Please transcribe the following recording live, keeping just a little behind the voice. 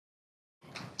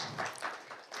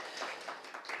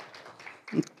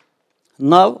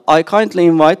Now, I kindly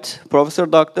invite Professor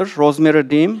Dr. Rosemary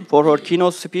Deem for her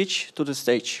keynote speech to the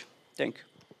stage. Thank you.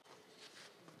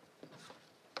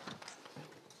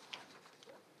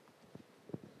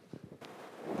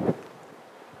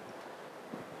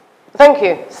 Thank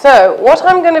you. So, what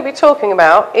I'm going to be talking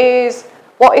about is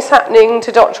what is happening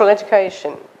to doctoral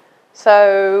education.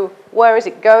 So, where is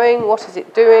it going? What is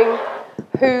it doing?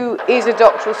 Who is a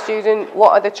doctoral student?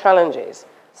 What are the challenges?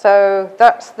 So,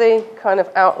 that's the kind of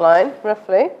outline,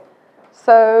 roughly.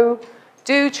 So,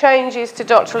 do changes to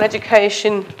doctoral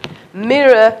education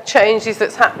mirror changes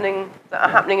that are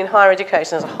happening in higher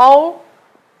education as a whole?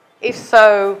 If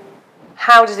so,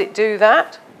 how does it do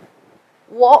that?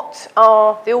 What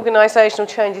are the organisational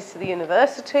changes to the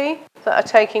university that are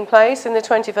taking place in the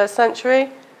 21st century?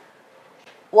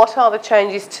 What are the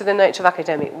changes to the nature of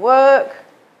academic work?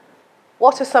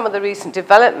 What are some of the recent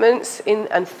developments in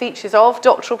and features of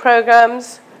doctoral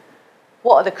programmes?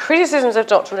 What are the criticisms of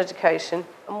doctoral education,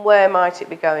 and where might it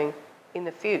be going in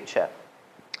the future?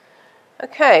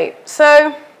 Okay,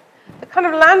 so the kind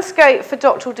of landscape for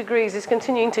doctoral degrees is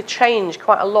continuing to change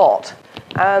quite a lot.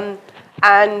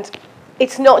 And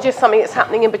it's not just something that's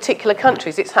happening in particular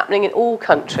countries, it's happening in all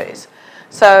countries.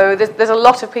 So there's a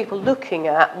lot of people looking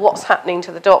at what's happening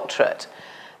to the doctorate.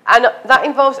 And that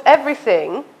involves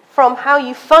everything from how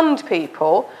you fund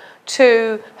people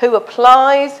to who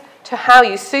applies, to how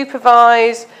you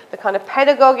supervise, the kind of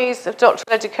pedagogies of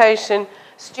doctoral education,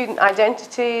 student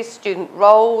identities, student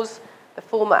roles, the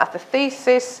format of the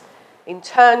thesis,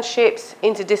 internships,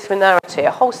 interdisciplinarity,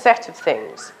 a whole set of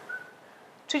things.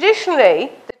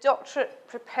 Traditionally, the doctorate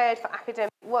prepared for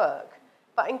academic work,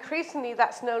 but increasingly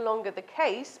that's no longer the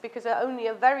case because only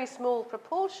a very small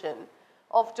proportion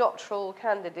of doctoral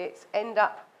candidates end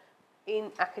up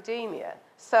in academia.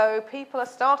 So people are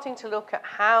starting to look at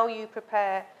how you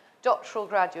prepare doctoral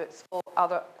graduates for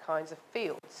other kinds of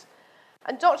fields.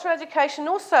 And doctoral education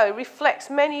also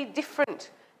reflects many different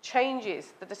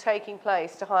changes that are taking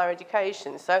place to higher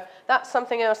education. So that's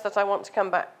something else that I want to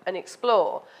come back and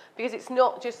explore, because it's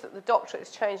not just that the doctorate is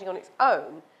changing on its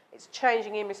own, it's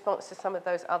changing in response to some of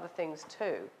those other things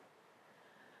too.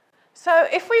 So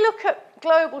if we look at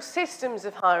global systems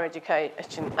of higher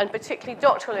education, and particularly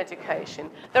doctoral education,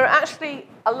 there are actually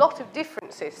a lot of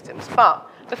different systems, but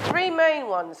the three main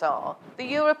ones are the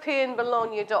European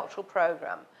Bologna doctoral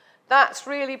programme. That's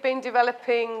really been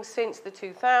developing since the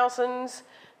 2000s.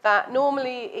 That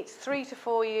normally it's 3 to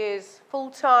 4 years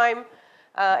full-time.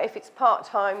 If it's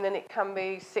part-time, then it can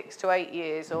be 6 to 8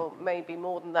 years, or maybe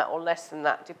more than that or less than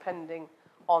that, depending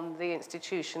on the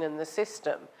institution and the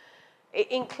system. It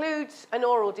includes an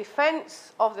oral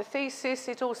defence of the thesis.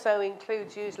 It also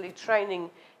includes usually training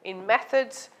in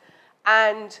methods.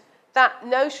 And that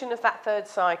notion of that third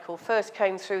cycle first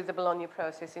came through the Bologna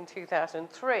process in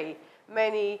 2003.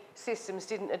 Many systems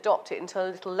didn't adopt it until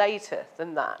a little later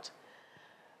than that.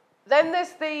 Then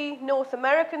there's the North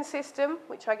American system,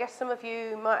 which I guess some of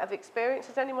you might have experienced.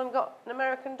 Has anyone got an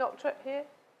American doctorate here?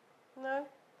 No?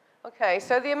 Okay,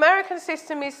 so the American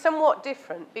system is somewhat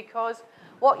different because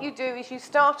what you do is you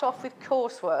start off with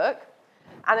coursework,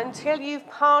 and until you've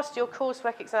passed your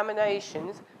coursework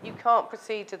examinations, you can't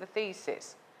proceed to the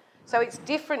thesis. So it's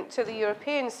different to the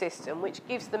European system, which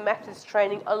gives the methods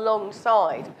training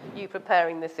alongside you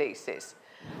preparing the thesis.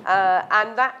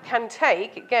 And that can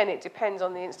take, again, it depends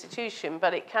on the institution,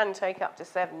 but it can take up to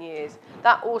 7 years.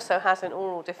 That also has an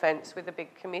oral defence with a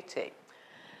big committee.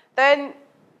 Then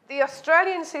the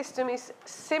Australian system is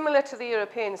similar to the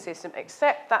European system,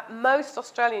 except that most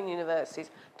Australian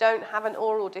universities don't have an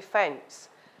oral defence.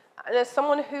 And as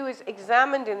someone who is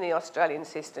examined in the Australian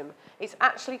system, it's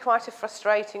actually quite a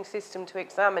frustrating system to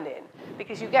examine in,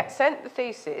 because you get sent the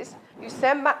thesis, you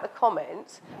send back the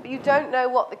comments, but you don't know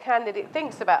what the candidate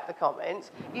thinks about the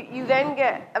comments. You then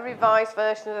get a revised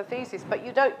version of the thesis, but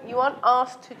you aren't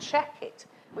asked to check it,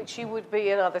 which you would be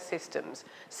in other systems.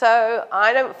 So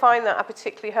I don't find that a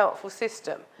particularly helpful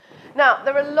system. Now,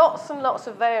 there are lots and lots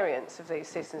of variants of these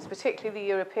systems, particularly the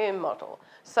European model.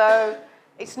 So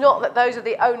it's not that those are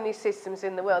the only systems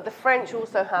in the world. The French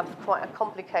also have quite a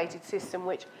complicated system,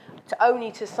 which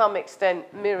only to some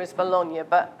extent mirrors Bologna,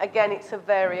 but again, it's a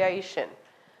variation.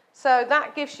 So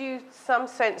that gives you some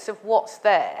sense of what's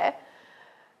there.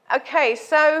 Okay,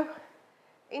 so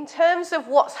in terms of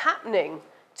what's happening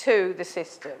to the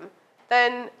system,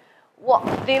 then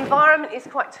the environment is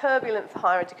quite turbulent for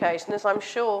higher education, as I'm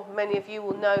sure many of you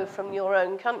will know from your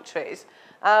own countries.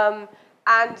 And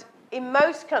in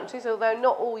most countries, although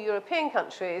not all European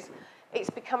countries, it's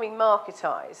becoming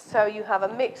marketised. So you have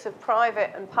a mix of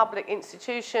private and public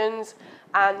institutions.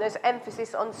 and there's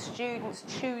emphasis on students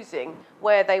choosing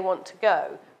where they want to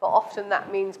go, but often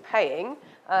that means paying,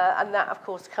 and that of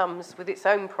course comes with its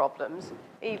own problems,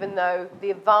 even though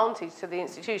the advantage to the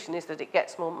institution is that it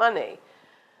gets more money.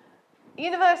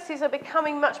 Universities are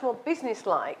becoming much more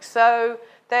business-like, so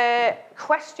they're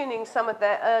questioning some of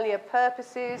their earlier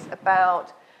purposes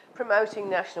about promoting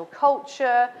national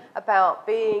culture, about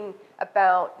being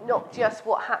about not just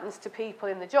what happens to people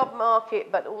in the job market,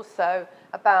 but also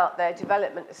about their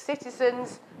development as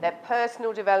citizens, their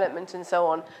personal development and so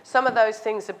on. Some of those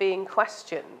things are being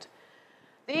questioned.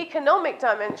 The economic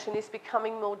dimension is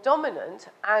becoming more dominant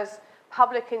as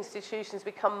public institutions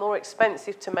become more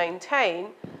expensive to maintain,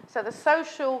 so the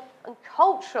social and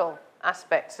cultural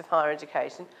aspects of higher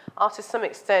education are to some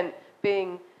extent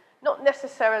being not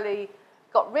necessarily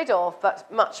got rid of, but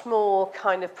much more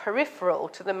kind of peripheral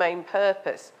to the main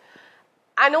purpose.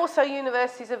 And also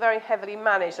universities are very heavily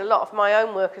managed. A lot of my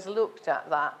own work has looked at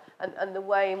that and the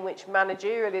way in which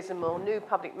managerialism or new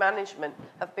public management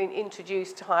have been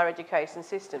introduced to higher education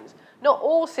systems. Not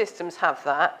all systems have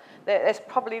that. There's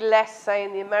probably less, say,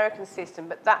 in the American system,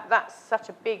 but that's such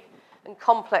a big and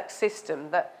complex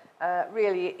system that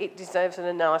really it deserves an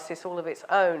analysis all of its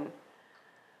own.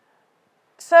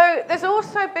 So there's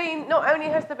also been, not only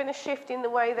has there been a shift in the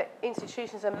way that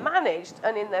institutions are managed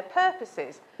and in their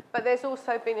purposes, but there's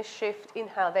also been a shift in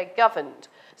how they're governed.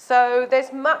 So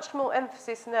there's much more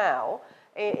emphasis now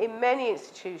in many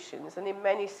institutions and in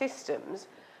many systems,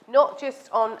 not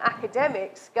just on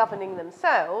academics governing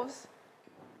themselves,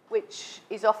 which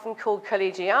is often called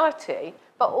collegiality,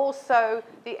 but also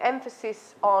the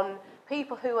emphasis on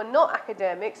people who are not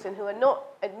academics and who are not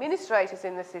administrators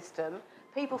in the system,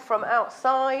 people from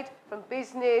outside, from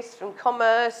business, from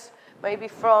commerce, maybe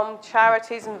from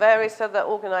charities and various other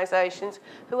organisations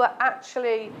who are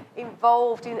actually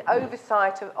involved in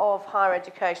oversight of higher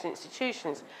education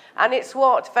institutions. And it's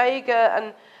what Vega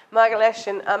and Magalesh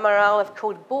and Amaral have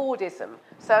called boardism.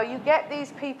 So you get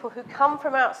these people who come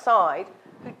from outside,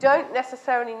 who don't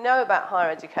necessarily know about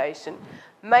higher education,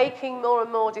 making more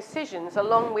and more decisions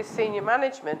along with senior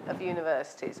management of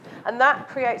universities. And that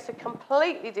creates a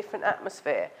completely different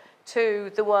atmosphere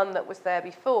to the one that was there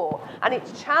before. And it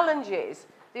challenges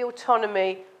the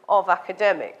autonomy of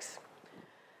academics.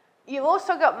 You've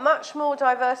also got much more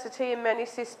diversity in many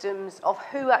systems of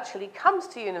who actually comes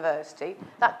to university.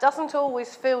 That doesn't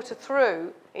always filter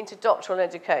through into doctoral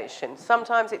education.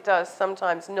 Sometimes it does,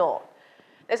 sometimes not.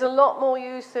 There's a lot more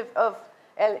use of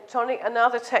electronic and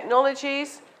other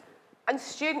technologies, and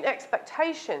student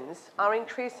expectations are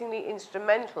increasingly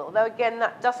instrumental, although again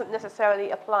that doesn't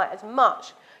necessarily apply as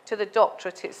much to the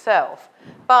doctorate itself.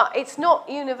 But it's not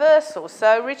universal,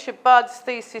 so Richard Budd's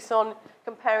thesis on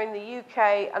comparing the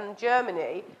UK and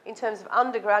Germany in terms of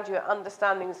undergraduate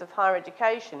understandings of higher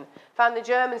education found the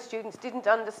German students didn't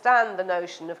understand the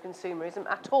notion of consumerism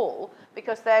at all,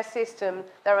 because their system,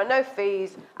 there are no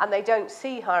fees and they don't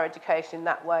see higher education in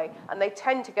that way, and they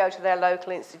tend to go to their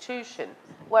local institution.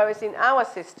 Whereas in our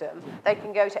system, they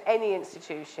can go to any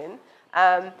institution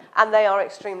and they are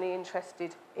extremely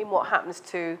interested in what happens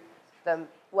to them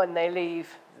when they leave,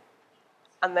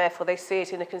 and therefore they see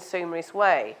it in a consumerist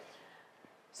way.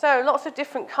 So lots of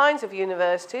different kinds of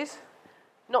universities.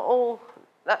 Not all,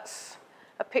 that's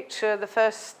a picture, the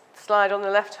first slide on the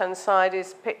left-hand side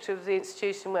is a picture of the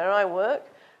institution where I work,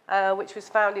 which was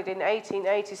founded in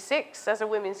 1886 as a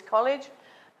women's college,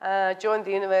 joined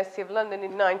the University of London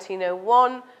in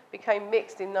 1901, became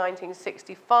mixed in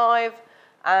 1965,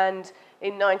 and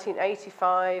in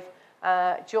 1985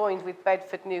 joined with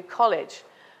Bedford New College.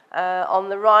 On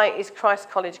the right is Christ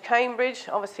College, Cambridge.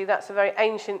 Obviously, that's a very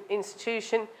ancient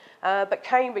institution, but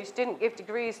Cambridge didn't give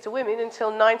degrees to women until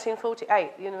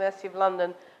 1948. The University of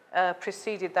London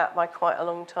preceded that by quite a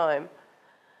long time.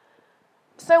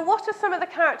 So what are some of the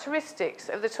characteristics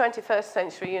of the 21st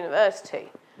century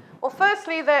university? Well,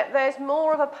 firstly, there's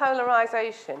more of a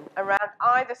polarisation around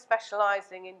either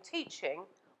specialising in teaching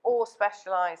or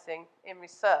specialising in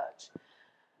research.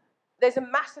 There's a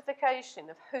massification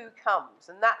of who comes,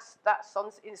 and that's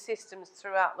in systems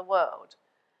throughout the world.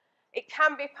 It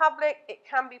can be public, it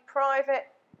can be private,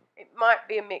 it might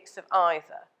be a mix of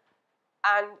either.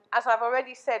 And as I've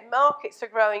already said, markets are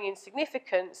growing in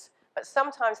significance, but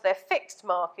sometimes they're fixed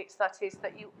markets, that is,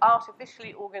 that you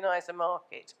artificially organise a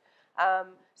market.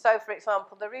 So, for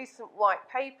example, the recent white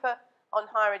paper on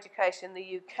higher education in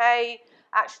the UK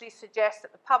actually suggests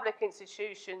that the public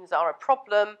institutions are a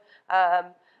problem,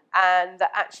 and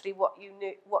that actually what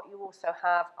you also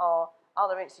have are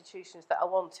other institutions that are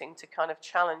wanting to kind of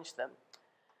challenge them.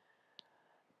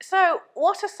 So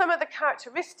what are some of the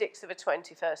characteristics of a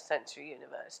 21st century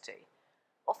university?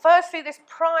 Well, firstly, this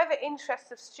private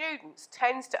interest of students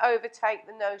tends to overtake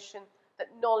the notion that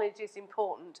knowledge is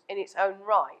important in its own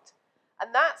right.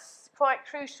 And that's quite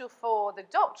crucial for the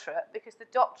doctorate, because the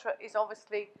doctorate is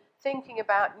obviously thinking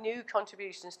about new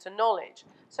contributions to knowledge.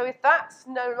 So if that's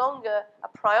no longer a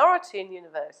priority in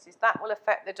universities, that will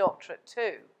affect the doctorate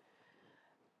too.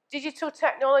 Digital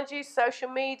technologies, social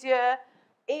media,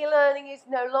 e-learning is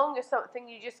no longer something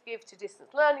you just give to distance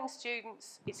learning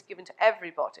students, it's given to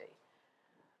everybody.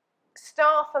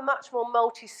 Staff are much more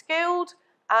multi-skilled,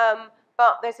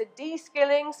 but there's a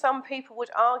de-skilling, some people would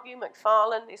argue,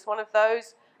 McFarlane is one of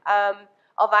those,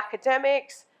 of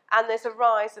academics, and there's a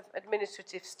rise of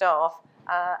administrative staff,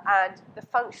 and the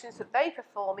functions that they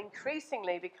perform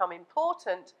increasingly become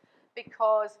important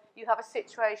because you have a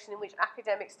situation in which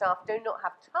academic staff do not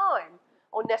have time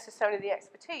or necessarily the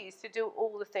expertise to do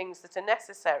all the things that are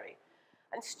necessary.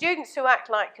 And students who act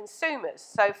like consumers,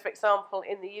 so for example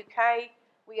in the UK,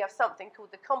 we have something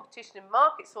called the Competition and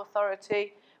Markets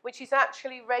Authority, which is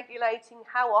actually regulating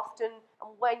how often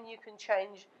and when you can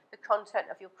change the content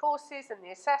of your courses and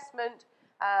the assessment,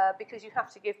 because you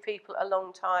have to give people a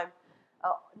long time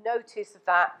notice of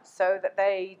that so that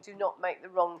they do not make the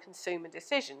wrong consumer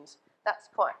decisions. That's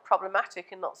quite problematic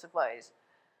in lots of ways.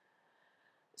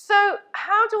 So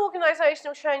how do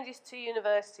organisational changes to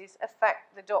universities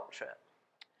affect the doctorate?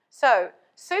 So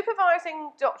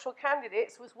supervising doctoral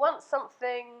candidates was once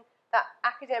something that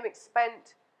academics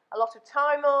spent a lot of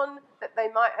time on, that they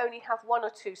might only have 1 or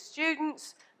 2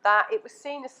 students, that it was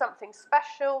seen as something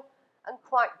special and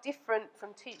quite different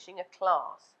from teaching a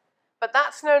class. But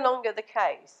that's no longer the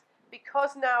case.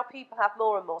 Because now people have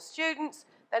more and more students,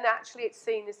 then actually it's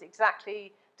seen as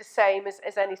exactly the same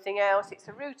as anything else. It's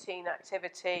a routine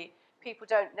activity. People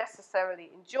don't necessarily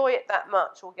enjoy it that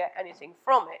much or get anything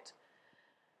from it.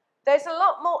 There's a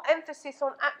lot more emphasis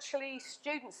on actually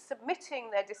students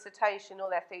submitting their dissertation or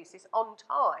their thesis on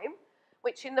time,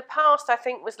 which in the past I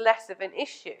think was less of an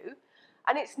issue.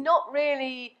 And it's not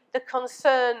really the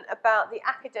concern about the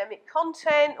academic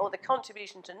content or the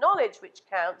contribution to knowledge which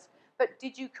counts, but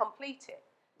did you complete it?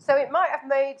 So it might have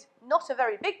made not a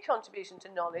very big contribution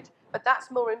to knowledge, but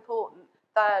that's more important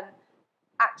than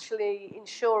actually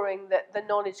ensuring that the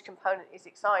knowledge component is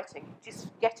exciting. Just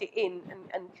get it in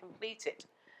and complete it.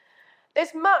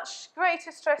 There's much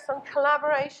greater stress on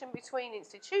collaboration between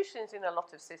institutions in a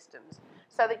lot of systems,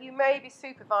 so that you may be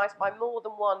supervised by more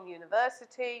than one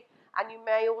university, and you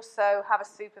may also have a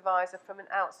supervisor from an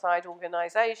outside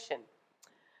organisation.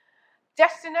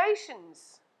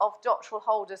 Destinations of doctoral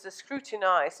holders are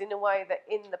scrutinised in a way that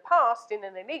in the past, in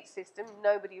an elite system,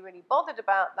 nobody really bothered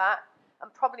about that,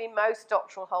 and probably most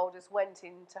doctoral holders went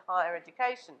into higher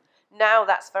education. Now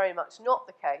that's very much not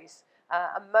the case.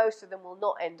 And most of them will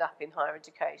not end up in higher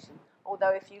education. Although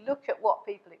if you look at what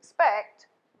people expect,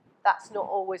 that's not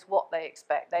always what they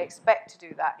expect. They expect to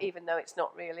do that, even though it's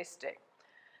not realistic.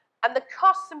 And the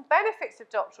costs and benefits of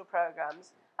doctoral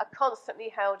programs are constantly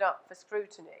held up for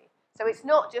scrutiny. So it's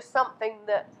not just something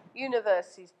that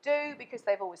universities do because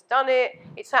they've always done it.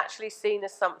 It's actually seen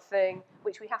as something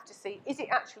which we have to see, is it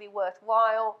actually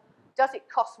worthwhile? Does it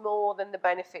cost more than the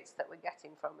benefits that we're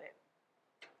getting from it?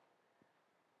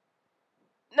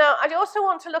 Now, I also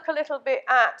want to look a little bit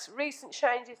at recent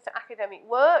changes to academic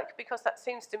work, because that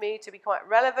seems to me to be quite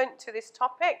relevant to this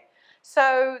topic.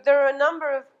 So there are a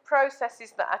number of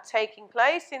processes that are taking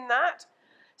place in that.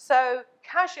 So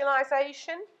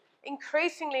casualisation,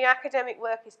 increasingly academic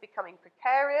work is becoming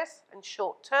precarious and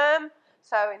short-term.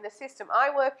 So in the system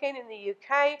I work in the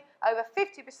UK, over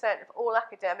 50% of all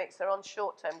academics are on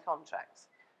short-term contracts.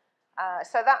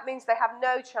 So that means they have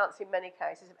no chance in many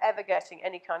cases of ever getting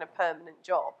any kind of permanent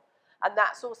job. And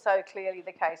that's also clearly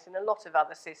the case in a lot of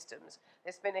other systems.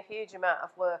 There's been a huge amount of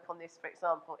work on this, for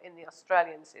example, in the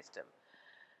Australian system.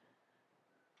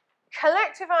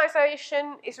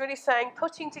 Collectivisation is really saying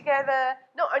putting together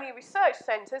not only research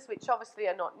centres, which obviously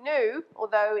are not new,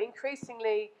 although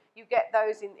increasingly you get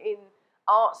those in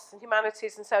arts and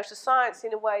humanities and social science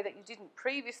in a way that you didn't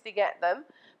previously get them,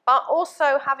 but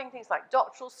also having things like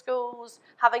doctoral schools,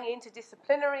 having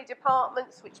interdisciplinary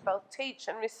departments which both teach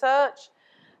and research,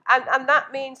 and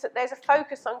that means that there's a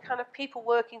focus on kind of people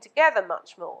working together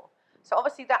much more. So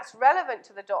obviously that's relevant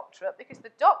to the doctorate, because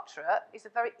the doctorate is a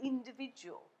very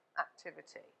individual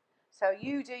activity. So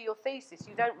you do your thesis,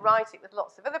 you don't write it with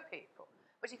lots of other people.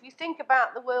 But if you think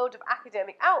about the world of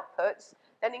academic outputs,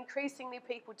 then increasingly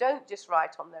people don't just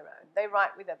write on their own, they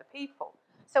write with other people.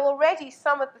 So already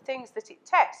some of the things that it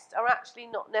tests are actually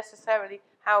not necessarily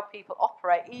how people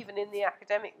operate, even in the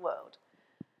academic world.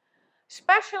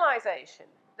 Specialisation,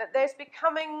 that there's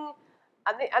becoming,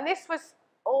 and this was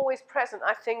always present,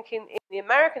 I think, in the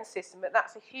American system, but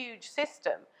that's a huge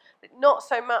system, but not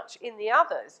so much in the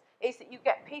others, is that you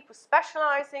get people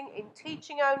specialising in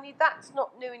teaching only. That's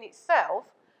not new in itself,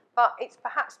 but it's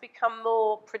perhaps become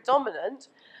more predominant.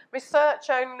 Research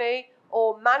only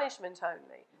or management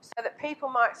only. So that people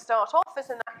might start off as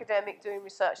an academic doing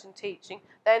research and teaching,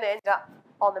 then end up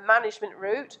on the management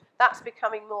route. That's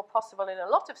becoming more possible in a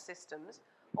lot of systems,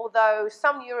 although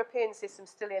some European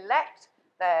systems still elect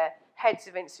their heads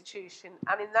of institution,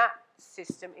 and in that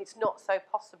system it's not so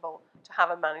possible to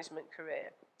have a management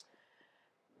career.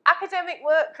 Academic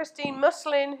work, Christine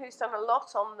Muslin, who's done a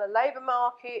lot on the labour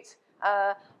market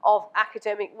of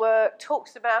academic work,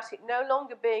 talks about it no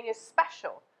longer being as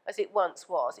special as it once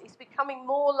was. It's becoming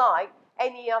more like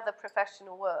any other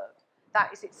professional work.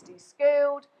 That is, it's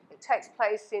de-skilled, it takes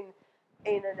place in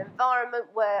an environment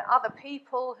where other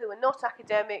people who are not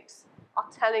academics are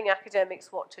telling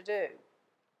academics what to do.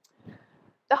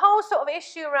 The whole sort of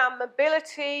issue around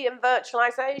mobility and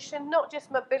virtualization, not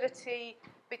just mobility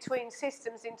between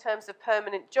systems in terms of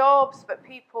permanent jobs, but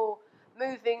people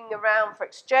moving around for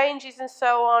exchanges and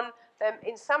so on.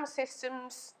 In some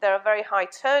systems, there are very high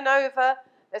turnover.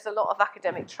 There's a lot of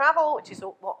academic travel, which is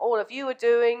what all of you are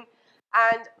doing.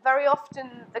 And very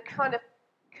often, the kind of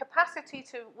capacity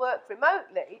to work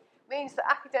remotely means that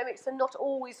academics are not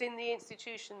always in the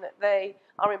institution that they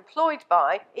are employed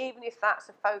by, even if that's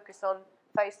a focus on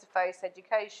face-to-face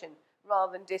education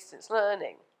rather than distance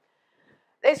learning.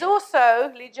 There's also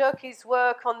Lee Jerke's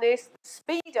work on this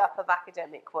speed up of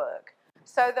academic work,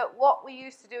 so that what we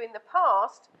used to do in the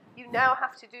past, you now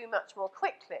have to do much more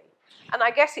quickly. And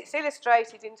I guess it's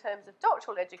illustrated in terms of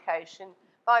doctoral education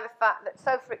by the fact that,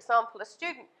 so for example, a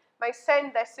student may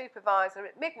send their supervisor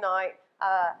at midnight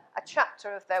a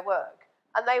chapter of their work,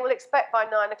 and they will expect by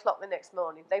 9 o'clock the next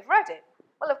morning they've read it.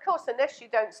 Well, of course, unless you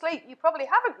don't sleep, you probably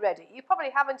haven't read it. You probably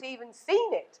haven't even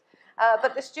seen it,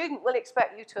 but the student will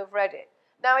expect you to have read it.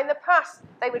 Now, in the past,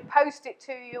 they would post it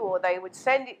to you, or they would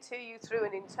send it to you through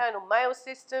an internal mail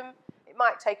system. It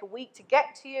might take a week to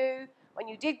get to you. When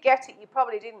you did get it, you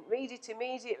probably didn't read it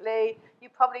immediately. You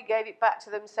probably gave it back to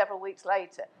them several weeks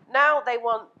later. Now they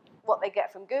want what they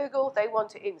get from Google. They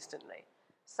want it instantly.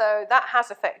 So that has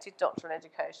affected doctoral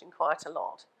education quite a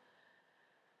lot.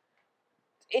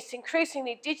 It's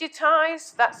increasingly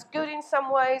digitized. That's good in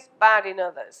some ways, bad in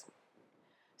others.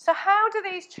 So how do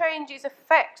these changes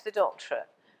affect the doctorate?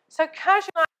 So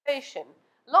casualisation.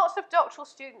 Lots of doctoral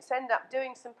students end up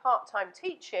doing some part-time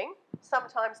teaching,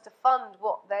 sometimes to fund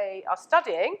what they are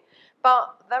studying,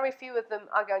 but very few of them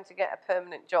are going to get a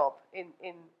permanent job in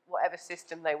whatever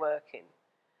system they work in.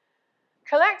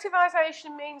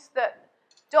 Collectivisation means that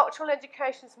doctoral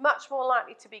education is much more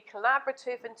likely to be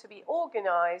collaborative and to be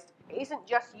organised. It isn't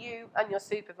just you and your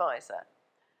supervisor.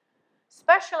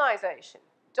 Specialisation.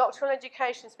 Doctoral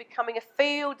education is becoming a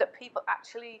field that people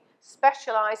actually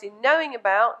specialise in knowing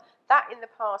about. That in the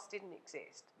past didn't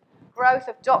exist. Growth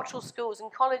of doctoral schools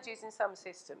and colleges in some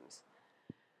systems.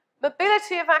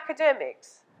 Mobility of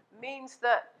academics means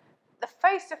that the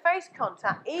face-to-face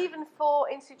contact, even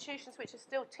for institutions which are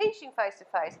still teaching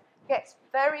face-to-face, gets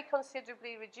very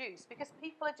considerably reduced because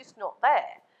people are just not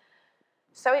there.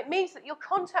 So it means that your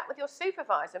contact with your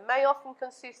supervisor may often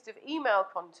consist of email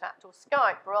contact or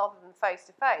Skype rather than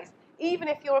face-to-face, even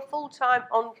if you're a full-time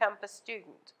on-campus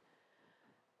student.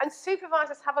 And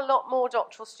supervisors have a lot more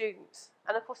doctoral students.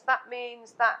 And of course that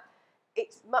means that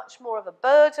it's much more of a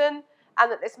burden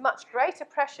and that there's much greater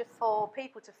pressure for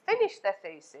people to finish their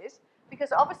thesis,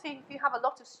 because obviously if you have a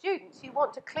lot of students, you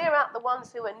want to clear out the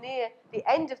ones who are near the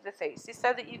end of the thesis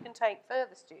so that you can take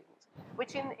further students,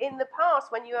 which in the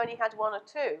past, when you only had one or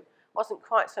two, wasn't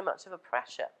quite so much of a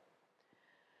pressure.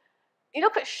 You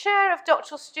look at share of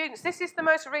doctoral students. This is the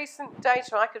most recent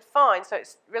data I could find, so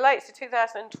it relates to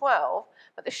 2012,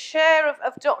 but the share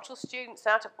of doctoral students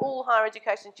out of all higher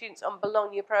education students on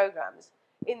Bologna programs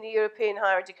in the European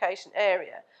higher education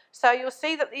area. So you'll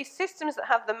see that these systems that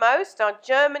have the most are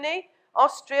Germany,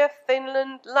 Austria,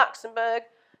 Finland, Luxembourg,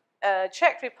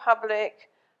 Czech Republic.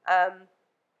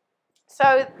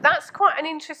 So that's quite an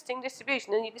interesting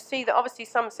distribution, and you can see that obviously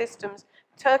some systems,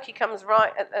 Turkey comes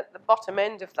right at the bottom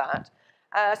end of that.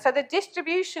 So the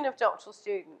distribution of doctoral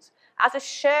students as a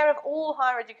share of all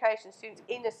higher education students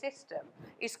in a system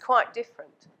is quite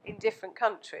different in different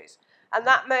countries. And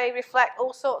that may reflect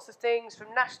all sorts of things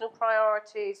from national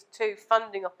priorities to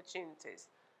funding opportunities.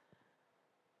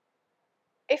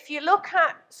 If you look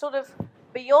at sort of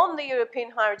beyond the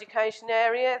European higher education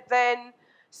area, then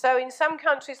so in some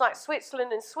countries like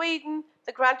Switzerland and Sweden,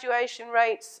 the graduation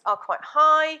rates are quite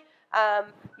high.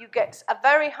 You get a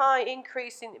very high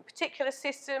increase in particular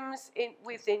systems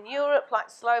within Europe, like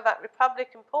Slovak Republic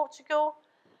and Portugal.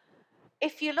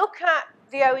 If you look at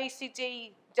the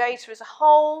OECD data as a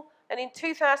whole, and in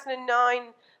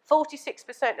 2009,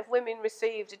 46% of women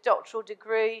received a doctoral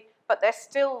degree, but they're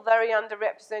still very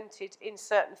underrepresented in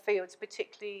certain fields,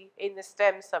 particularly in the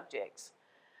STEM subjects.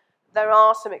 There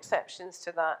are some exceptions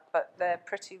to that, but they're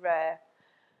pretty rare.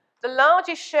 The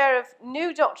largest share of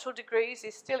new doctoral degrees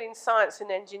is still in science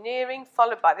and engineering,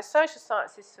 followed by the social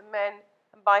sciences for men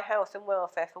and by health and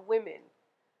welfare for women.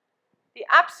 The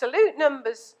absolute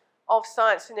numbers of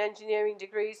science and engineering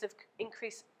degrees have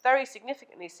increased very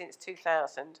significantly since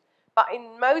 2000, but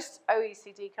in most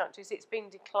OECD countries it's been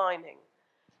declining.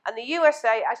 And the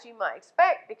USA, as you might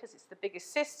expect, because it's the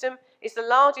biggest system, is the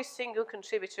largest single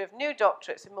contributor of new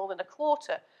doctorates, in more than a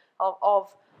quarter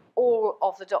of all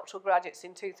of the doctoral graduates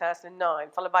in 2009,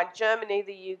 followed by Germany,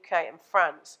 the UK, and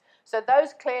France. So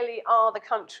those clearly are the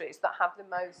countries that have the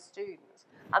most students.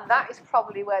 And that is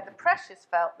probably where the pressure's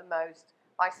felt the most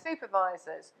by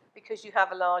supervisors, because you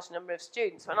have a large number of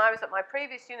students. When I was at my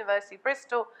previous university,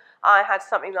 Bristol, I had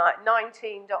something like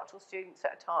 19 doctoral students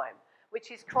at a time, which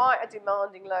is quite a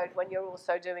demanding load when you're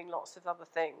also doing lots of other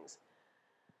things.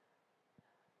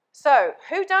 So,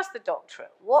 who does the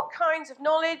doctorate? What kinds of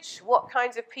knowledge? What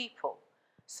kinds of people?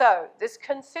 So, there's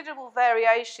considerable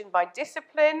variation by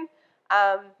discipline,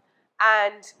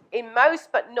 and in most,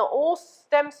 but not all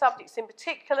STEM subjects in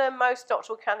particular, most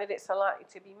doctoral candidates are likely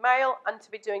to be male and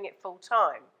to be doing it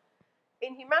full-time.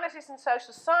 In humanities and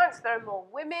social science, there are more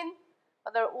women,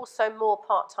 but there are also more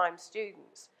part-time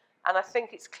students. And I think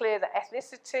it's clear that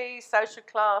ethnicity, social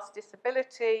class,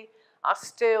 disability are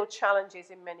still challenges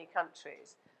in many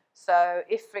countries. So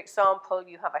if, for example,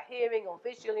 you have a hearing or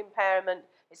visual impairment,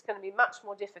 it's going to be much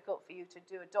more difficult for you to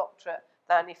do a doctorate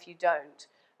than if you don't.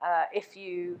 If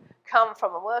you come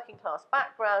from a working class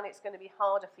background, it's going to be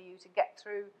harder for you to get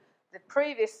through the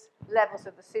previous levels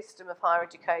of the system of higher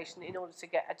education in order to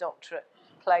get a doctorate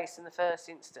place in the first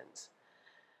instance.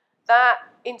 That,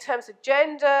 in terms of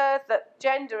gender, that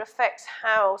gender affects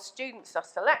how students are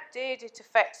selected, it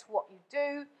affects what you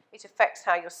do, it affects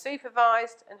how you're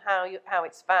supervised and how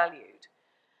it's valued.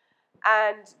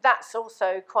 And that's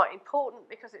also quite important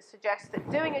because it suggests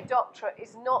that doing a doctorate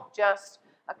is not just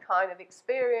a kind of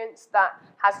experience that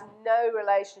has no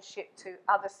relationship to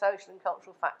other social and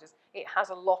cultural factors. It has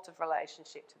a lot of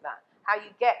relationship to that. How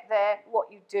you get there,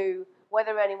 what you do,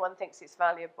 whether anyone thinks it's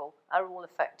valuable, are all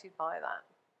affected by that.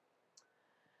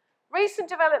 Recent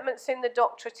developments in the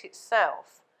doctorate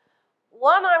itself.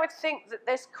 One, I would think that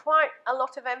there's quite a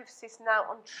lot of emphasis now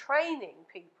on training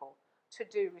people to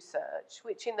do research,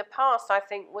 which in the past I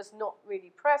think was not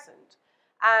really present.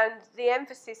 And the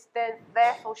emphasis then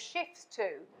therefore shifts to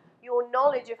your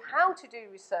knowledge of how to do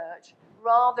research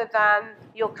rather than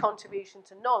your contribution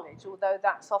to knowledge, although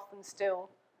that's often still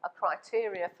a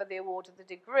criteria for the award of the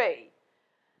degree.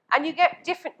 And you get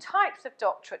different types of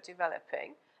doctorate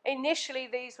developing. Initially,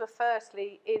 these were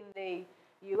firstly in the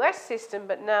US system,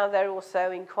 but now they're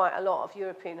also in quite a lot of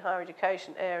European higher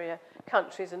education area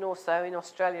countries and also in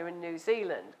Australia and New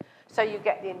Zealand. So you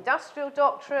get the industrial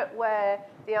doctorate, where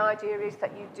the idea is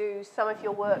that you do some of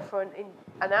your work for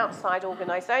an outside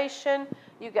organisation.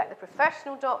 You get the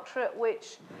professional doctorate,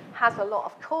 which has a lot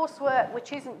of coursework,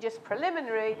 which isn't just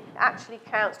preliminary, it actually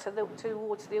counts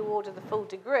towards the award of the full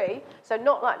degree. So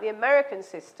not like the American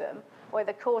system, where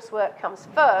the coursework comes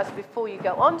first before you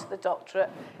go on to the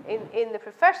doctorate. In the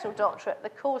professional doctorate, the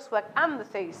coursework and the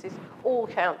thesis all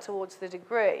count towards the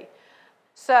degree.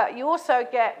 So you also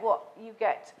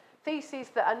get theses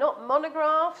that are not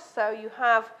monographs, so you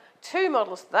have two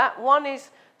models to that. One is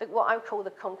what I call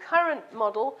the concurrent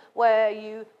model, where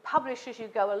you publish as you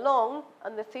go along,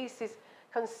 and the thesis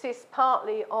consists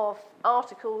partly of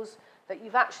articles that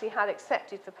you've actually had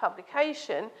accepted for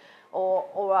publication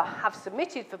or have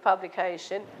submitted for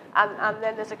publication, and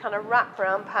then there's a kind of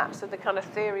wraparound perhaps of the kind of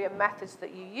theory and methods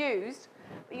that you used.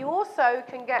 But you also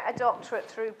can get a doctorate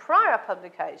through prior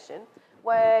publication,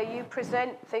 where you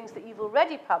present things that you've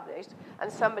already published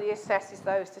and somebody assesses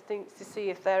those to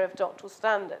see if they're of doctoral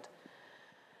standard.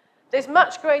 There's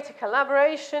much greater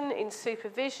collaboration in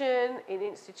supervision, in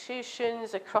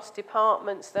institutions, across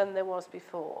departments than there was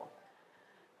before.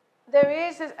 There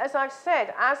is, as I've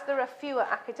said, as there are fewer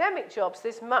academic jobs,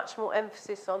 there's much more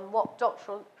emphasis on what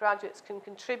doctoral graduates can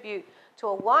contribute to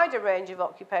a wider range of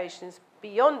occupations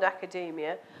beyond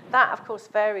academia. That, of course,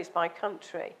 varies by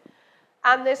country.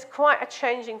 And there's quite a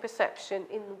changing perception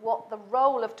in what the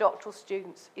role of doctoral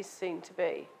students is seen to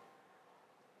be.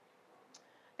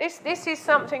 This is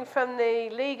something from the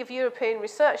League of European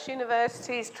Research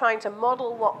Universities trying to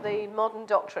model what the modern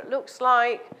doctorate looks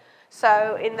like.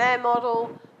 So in their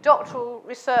model, doctoral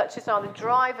researchers are the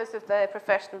drivers of their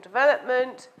professional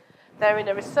development. They're in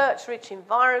a research-rich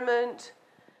environment.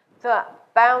 The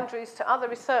boundaries to other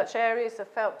research areas are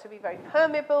felt to be very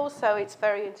permeable, so it's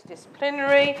very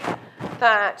interdisciplinary.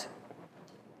 That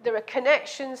there are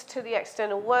connections to the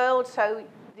external world, so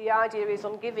the idea is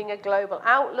on giving a global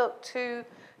outlook to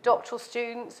doctoral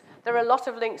students. There are a lot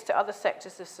of links to other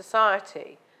sectors of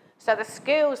society. So the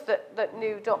skills that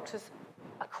new doctors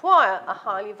acquire are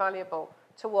highly valuable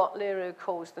to what Leroux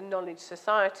calls the knowledge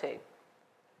society.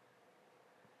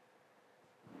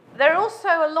 There are also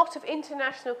a lot of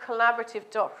international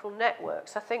collaborative doctoral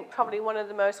networks. I think probably one of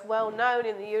the most well-known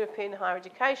in the European higher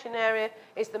education area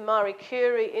is the Marie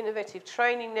Curie Innovative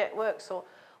Training Networks, or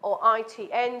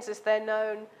ITNs as they're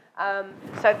known.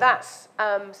 So that's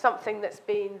something that's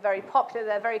been very popular.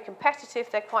 They're very competitive.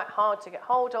 They're quite hard to get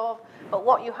hold of. But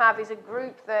what you have is a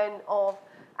group then of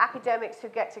academics who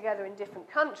get together in different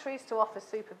countries to offer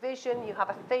supervision. You have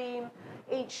a theme.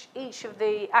 Each of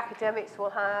the academics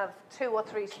will have 2 or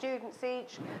 3 students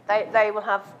each. They will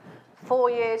have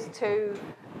 4 years to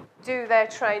do their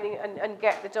training and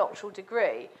get the doctoral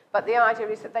degree. But the idea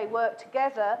is that they work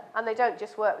together, and they don't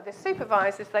just work with the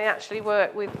supervisors, they actually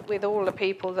work with all the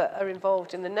people that are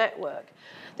involved in the network.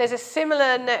 There's a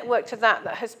similar network to that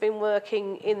has been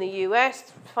working in the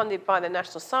US, funded by the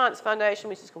National Science Foundation,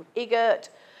 which is called ADVED.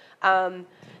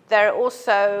 There are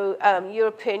also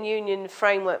European Union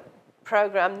framework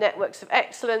programme networks of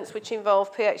excellence, which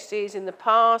involve PhDs in the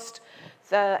past.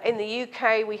 In the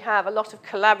UK, we have a lot of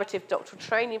collaborative doctoral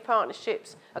training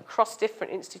partnerships across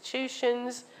different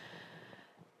institutions.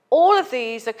 All of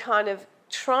these are kind of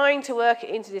trying to work at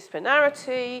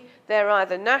interdisciplinarity. They're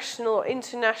either national or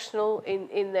international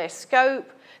in their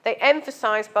scope. They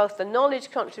emphasise both the knowledge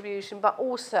contribution, but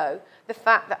also the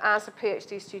fact that as a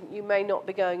PhD student, you may not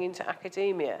be going into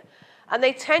academia. And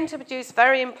they tend to produce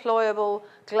very employable,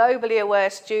 globally aware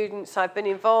students. I've been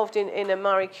involved in a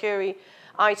Marie Curie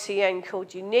ITN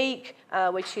called Unique,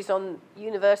 which is on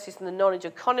universities and the knowledge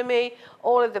economy.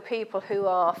 All of the people who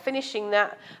are finishing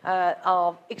that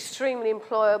are extremely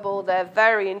employable. They're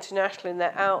very international in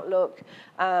their outlook,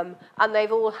 and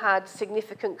they've all had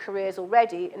significant careers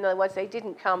already. In other words, they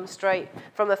didn't come straight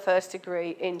from a first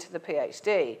degree into the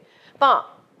PhD. But,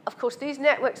 of course, these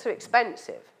networks are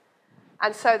expensive.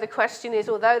 And so the question is,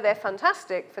 although they're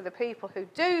fantastic for the people who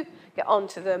do get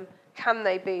onto them, can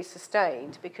they be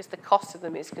sustained? Because the cost of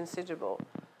them is considerable.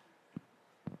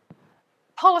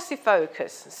 Policy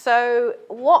focus. So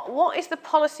what is the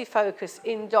policy focus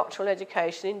in doctoral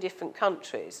education in different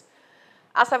countries?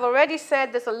 As I've already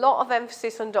said, there's a lot of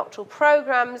emphasis on doctoral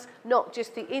programs, not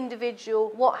just the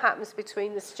individual, what happens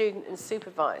between the student and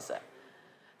supervisor.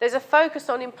 There's a focus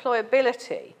on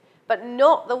employability, but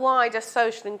not the wider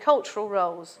social and cultural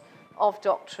roles of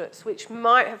doctorates, which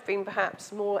might have been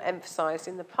perhaps more emphasised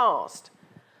in the past.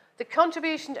 The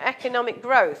contribution to economic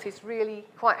growth is really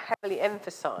quite heavily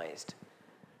emphasised.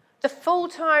 The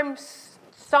full-time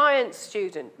science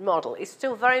student model is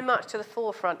still very much to the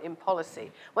forefront in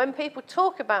policy. When people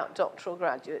talk about doctoral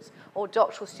graduates or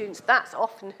doctoral students, that's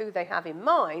often who they have in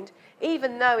mind,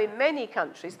 even though in many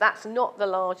countries that's not the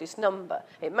largest number.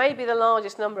 It may be the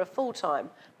largest number of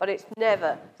full-time, but it's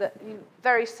never, that you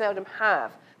very seldom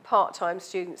have part-time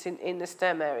students in the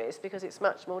STEM areas, because it's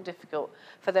much more difficult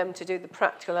for them to do the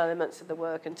practical elements of the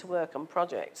work and to work on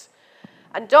projects.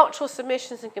 And doctoral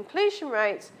submissions and completion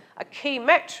rates are key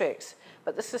metrics,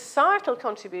 but the societal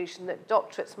contribution that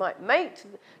doctorates might make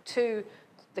to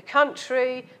the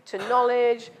country, to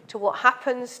knowledge, to what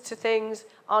happens to things,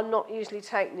 are not usually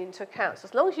taken into account. So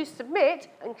as long as you submit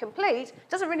and complete, it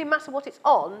doesn't really matter what it's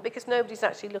on, because nobody's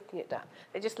actually looking at that.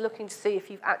 They're just looking to see if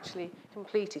you've actually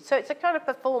completed. So it's a kind of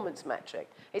performance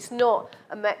metric. It's not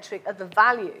a metric of the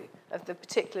value of the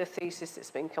particular thesis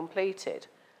that's been completed.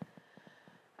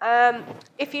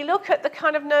 If you look at the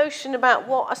kind of notion about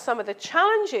what are some of the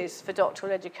challenges for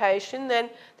doctoral education, then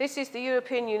this is the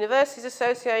European Universities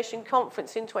Association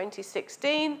conference in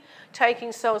 2016,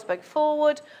 taking Salzburg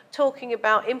forward, talking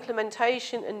about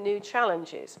implementation and new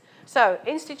challenges. So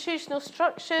institutional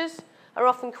structures are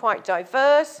often quite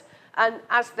diverse, and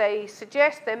as they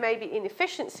suggest, there may be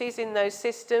inefficiencies in those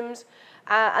systems,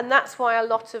 and that's why a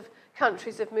lot of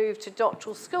countries have moved to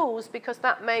doctoral schools, because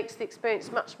that makes the experience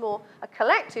much more a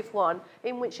collective one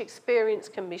in which experience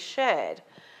can be shared.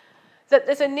 That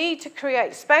there's a need to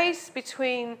create space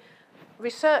between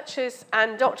researchers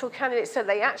and doctoral candidates so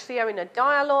they actually are in a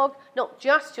dialogue, not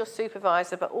just your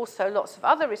supervisor, but also lots of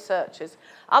other researchers.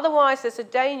 Otherwise, there's a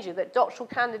danger that doctoral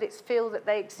candidates feel that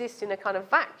they exist in a kind of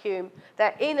vacuum.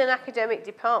 They're in an academic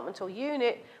department or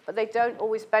unit, but they don't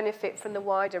always benefit from the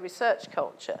wider research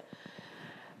culture.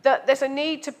 That there's a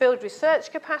need to build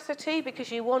research capacity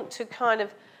because you want to kind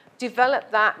of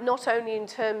develop that not only in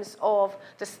terms of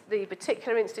the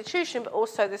particular institution, but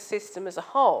also the system as a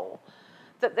whole.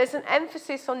 That there's an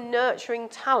emphasis on nurturing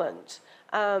talent,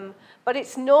 but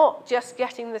it's not just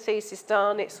getting the thesis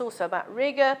done, it's also about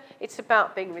rigor, it's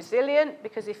about being resilient,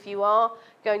 because if you are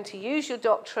going to use your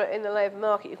doctorate in the labour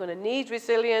market, you're going to need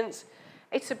resilience.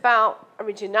 It's about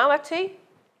originality,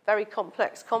 very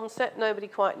complex concept, nobody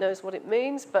quite knows what it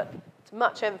means, but it's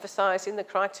much emphasised in the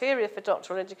criteria for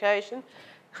doctoral education.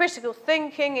 Critical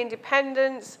thinking,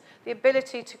 independence, the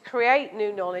ability to create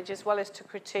new knowledge as well as to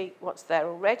critique what's there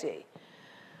already.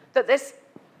 That there's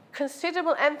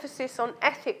considerable emphasis on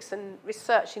ethics and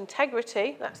research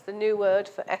integrity. That's the new word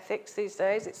for ethics these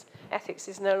days. Ethics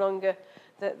is no longer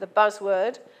the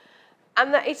buzzword.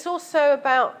 And that it's also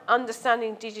about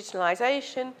understanding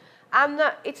digitalisation, and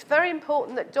that it's very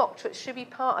important that doctorates should be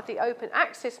part of the open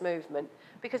access movement,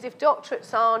 because if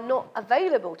doctorates are not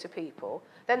available to people,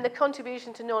 then the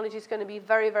contribution to knowledge is going to be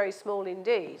very, very small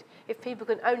indeed, if people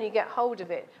can only get hold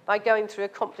of it by going through a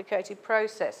complicated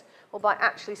process or by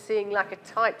actually seeing like a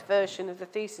typed version of the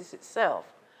thesis itself.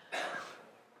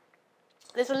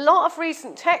 There's a lot of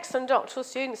recent text on doctoral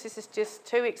students. This is just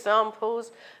two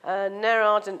examples,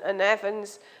 Nerard and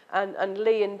Evans and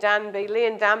Lee and Danby. Lee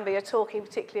and Danby are talking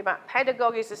particularly about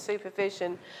pedagogies of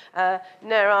supervision.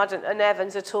 Nerard and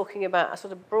Evans are talking about a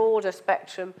sort of broader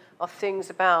spectrum of things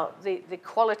about the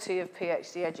quality of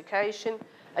PhD education.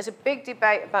 There's a big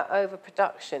debate about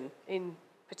overproduction in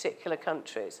particular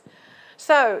countries.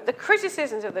 So, the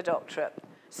criticisms of the doctorate.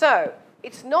 So,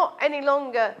 it's not any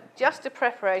longer just a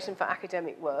preparation for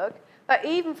academic work, but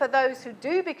even for those who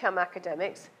do become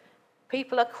academics,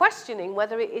 people are questioning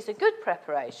whether it is a good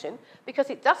preparation because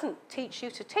it doesn't teach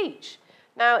you to teach.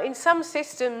 Now, in some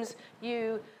systems,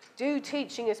 you do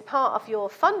teaching as part of your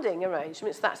funding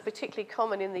arrangements. That's particularly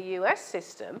common in the US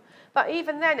system. But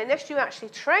even then, unless you actually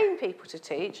train people to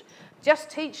teach,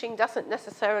 just teaching doesn't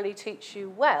necessarily teach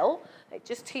you well. It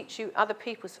just teaches you other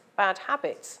people's bad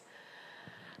habits.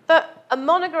 But a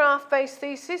monograph-based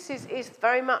thesis is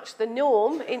very much the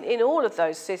norm in all of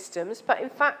those systems, but in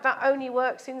fact that only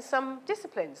works in some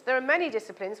disciplines. There are many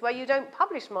disciplines where you don't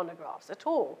publish monographs at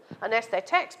all, unless they're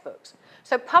textbooks.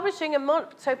 So producing a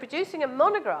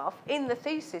monograph in the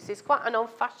thesis is quite an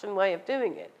old-fashioned way of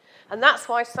doing it. And that's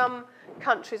why some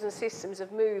countries and systems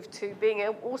have moved to being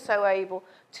also able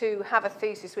to have a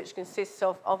thesis which consists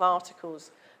of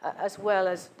articles, as well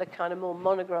as the kind of more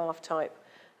monograph type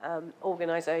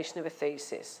organisation of a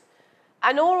thesis.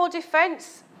 An oral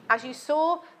defence, as you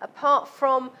saw, apart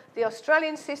from the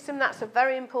Australian system, that's a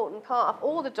very important part of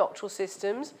all the doctoral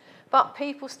systems, but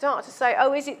people start to say,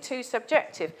 oh, is it too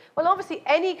subjective? Well, obviously,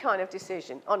 any kind of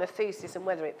decision on a thesis and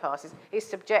whether it passes is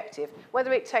subjective,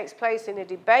 whether it takes place in a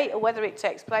debate or whether it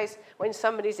takes place when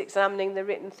somebody's examining the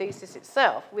written thesis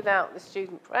itself without the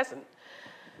student present.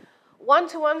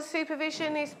 One-to-one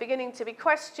supervision is beginning to be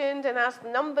questioned, and as the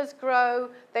numbers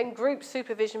grow, then group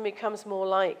supervision becomes more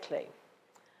likely.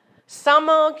 Some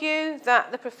argue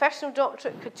that the professional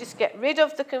doctorate could just get rid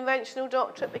of the conventional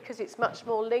doctorate because it's much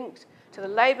more linked to the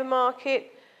labour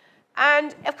market.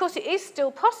 And, of course, it is still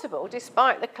possible,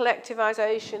 despite the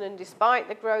collectivisation and despite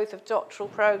the growth of doctoral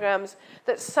programmes,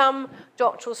 that some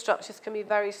doctoral structures can be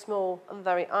very small and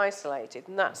very isolated,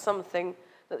 and that's something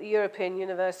that the European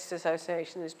Universities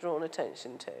Association has drawn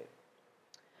attention to.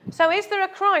 So is there a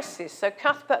crisis? So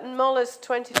Cuthbert and Moller's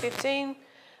 2015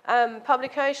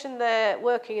 publication, they're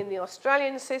working in the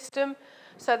Australian system.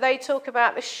 So they talk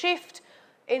about the shift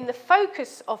in the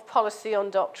focus of policy on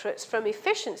doctorates from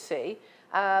efficiency,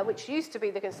 which used to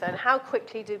be the concern, how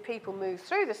quickly do people move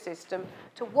through the system,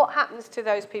 to what happens to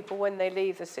those people when they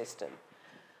leave the system.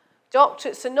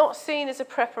 Doctorates are not seen as a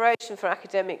preparation for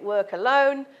academic work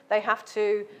alone. They have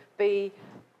to be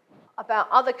about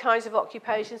other kinds of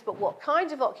occupations, but what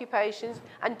kinds of occupations,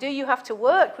 and do you have to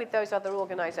work with those other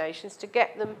organisations to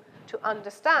get them to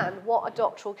understand what a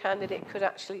doctoral candidate could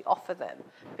actually offer them,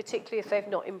 particularly if they've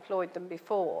not employed them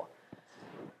before.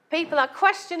 People are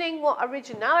questioning what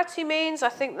originality means. I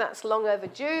think that's long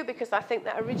overdue, because I think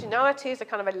that originality is a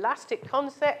kind of elastic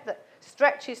concept that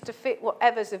stretches to fit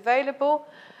whatever's available.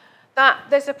 That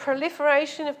there's a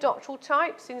proliferation of doctoral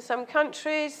types in some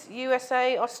countries,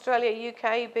 USA, Australia,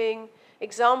 UK being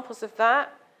examples of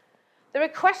that. There are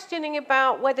questioning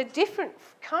about whether different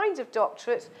kinds of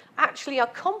doctorates actually are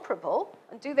comparable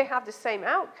and do they have the same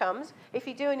outcomes. If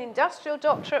you do an industrial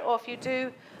doctorate or if you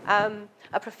do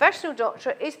a professional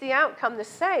doctorate, is the outcome the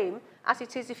same as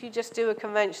it is if you just do a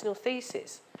conventional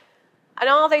thesis? And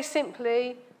are they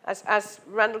simply, as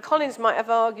Randall Collins might have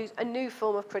argued, a new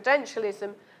form of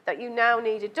credentialism that you now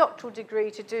need a doctoral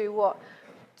degree to do what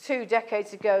 2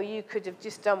 decades ago you could have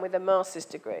just done with a master's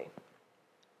degree?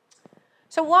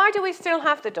 So why do we still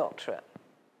have the doctorate?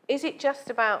 Is it just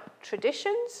about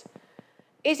traditions?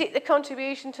 Is it the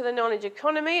contribution to the knowledge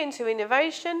economy and to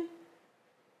innovation?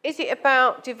 Is it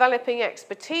about developing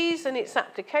expertise and its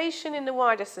application in the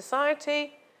wider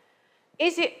society?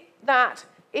 Is it that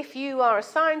if you are a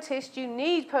scientist, you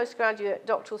need postgraduate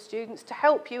doctoral students to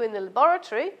help you in the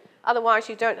laboratory, otherwise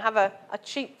you don't have a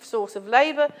cheap source of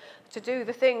labour to do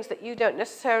the things that you don't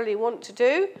necessarily want to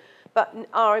do, but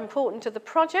are important to the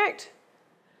project?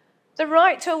 The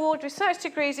right to award research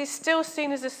degrees is still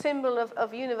seen as a symbol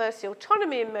of university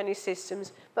autonomy in many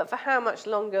systems, but for how much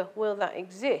longer will that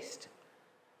exist?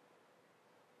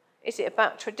 Is it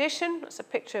about tradition? That's a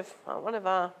picture of one of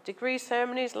our degree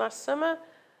ceremonies last summer.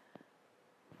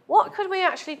 What could we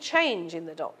actually change in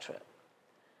the doctorate?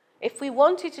 If we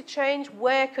wanted to change,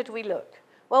 where could we look?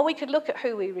 Well, we could look at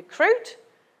who we recruit,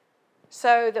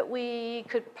 so that we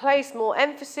could place more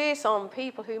emphasis on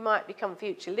people who might become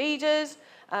future leaders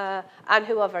and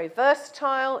who are very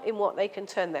versatile in what they can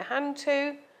turn their hand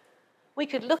to. We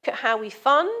could look at how we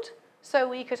fund, so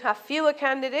we could have fewer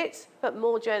candidates but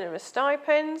more generous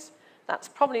stipends. That's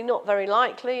probably not very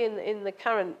likely in the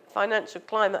current financial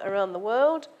climate around the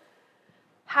world.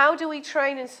 How do we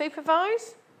train and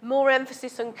supervise? More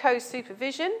emphasis on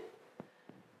co-supervision.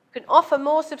 Can offer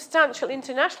more substantial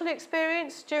international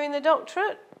experience during the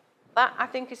doctorate. That, I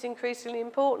think, is increasingly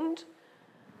important.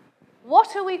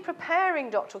 What are we preparing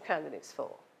doctoral candidates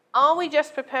for? Are we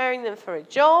just preparing them for a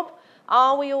job?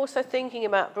 Are we also thinking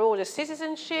about broader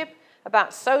citizenship,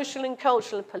 about social and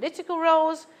cultural and political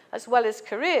roles, as well as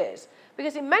careers?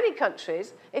 Because in many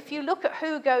countries, if you look at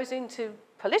who goes into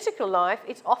political life,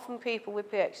 it's often people with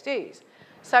PhDs.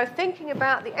 So thinking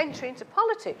about the entry into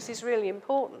politics is really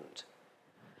important.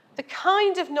 The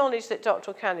kind of knowledge that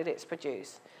doctoral candidates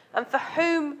produce and for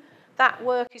whom that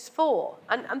work is for.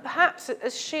 And perhaps,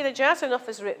 as Sheila Jasanoff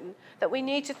has written, that we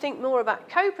need to think more about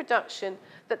co-production,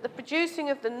 that the producing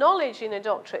of the knowledge in a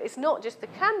doctorate is not just the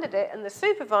candidate and the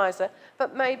supervisor,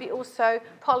 but maybe also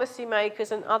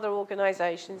policymakers and other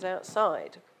organisations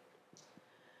outside.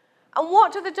 And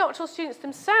what do the doctoral students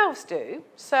themselves do?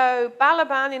 So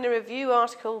Balaban, in a review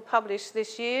article published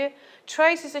this year,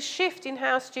 traces a shift in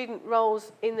how student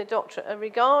roles in the doctorate are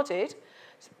regarded,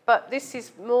 but this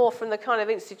is more from the kind of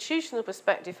institutional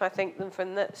perspective, I think, than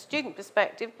from the student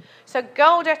perspective. So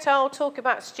Gold et al. Talk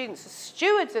about students as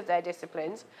stewards of their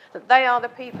disciplines, that they are the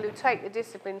people who take the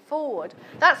discipline forward.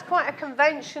 That's quite a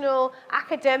conventional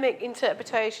academic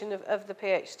interpretation of the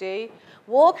PhD.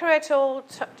 Walker et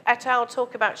al.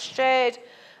 Talk about shared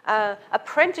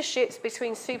apprenticeships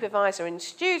between supervisor and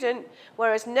student,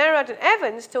 whereas Nerad and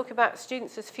Evans talk about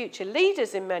students as future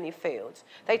leaders in many fields.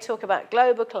 They talk about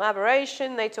global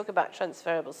collaboration, they talk about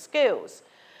transferable skills.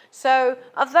 So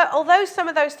although some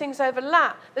of those things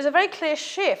overlap, there's a very clear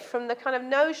shift from the kind of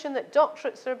notion that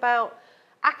doctorates are about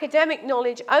academic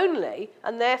knowledge only,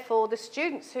 and therefore the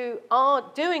students who are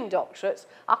doing doctorates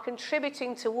are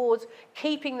contributing towards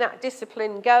keeping that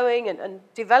discipline going and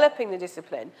developing the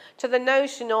discipline, to the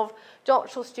notion of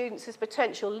doctoral students as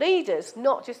potential leaders,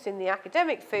 not just in the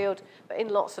academic field, but in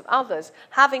lots of others,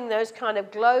 having those kind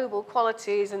of global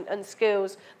qualities and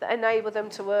skills that enable them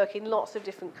to work in lots of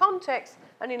different contexts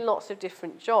and in lots of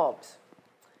different jobs.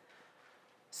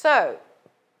 So,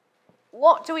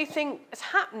 what do we think is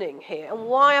happening here, and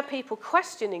why are people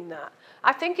questioning that?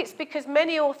 I think it's because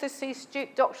many authors see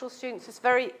doctoral students as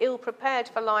very ill-prepared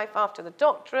for life after the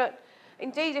doctorate.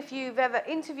 Indeed, if you've ever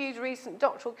interviewed recent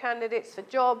doctoral candidates for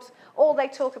jobs, all they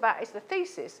talk about is the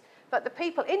thesis, but the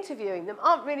people interviewing them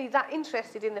aren't really that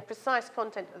interested in the precise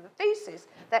content of the thesis.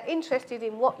 They're interested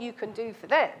in what you can do for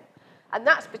them. And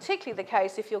that's particularly the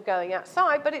case if you're going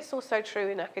outside, but it's also true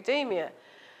in academia.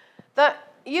 That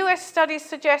US studies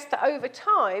suggest that over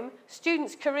time,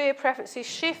 students' career preferences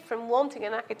shift from wanting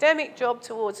an academic job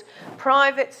towards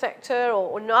private sector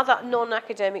or other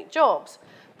non-academic jobs.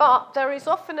 But there is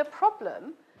often a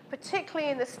problem, particularly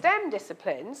in the STEM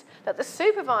disciplines, that the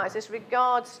supervisors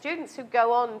regard students who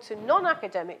go on to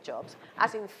non-academic jobs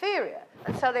as inferior.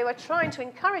 And so they were trying to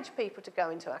encourage people to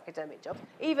go into academic jobs,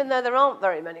 even though there aren't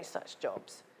very many such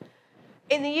jobs.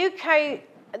 In the UK,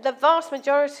 the vast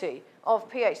majority of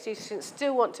PhD students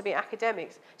still want to be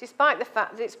academics, despite the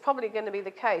fact that it's probably going to be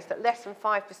the case that less than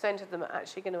 5% of them are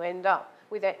actually going to end up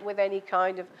with any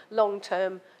kind of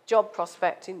long-term job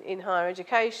prospect in higher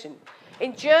education.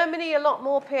 In Germany, a lot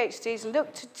more PhDs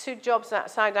look to jobs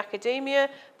outside academia,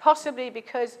 possibly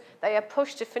because they are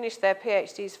pushed to finish their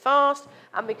PhDs fast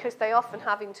and because they often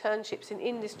have internships in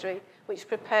industry which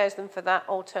prepares them for that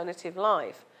alternative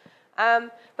life.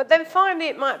 But then finally,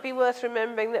 it might be worth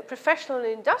remembering that professional and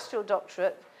industrial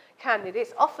doctorate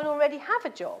candidates often already have a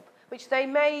job, which they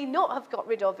may not have got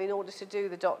rid of in order to do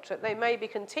the doctorate. They may be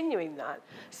continuing that.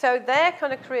 So their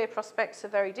kind of career prospects are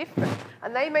very different.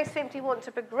 And they may simply want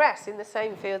to progress in the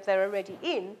same field they're already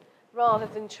in, rather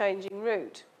than changing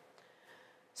route.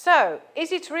 So,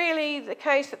 is it really the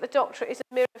case that the doctorate is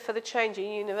a mirror for the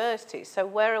changing universities? So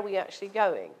where are we actually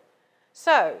going?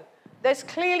 So, there's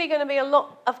clearly going to be a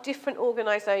lot of different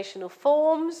organisational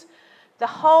forms. The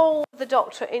whole of the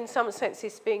doctorate, in some sense,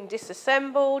 is being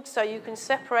disassembled, so you can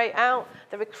separate out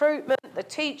the recruitment, the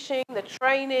teaching, the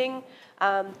training,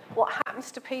 what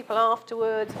happens to people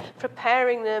afterwards,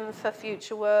 preparing them for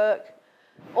future work.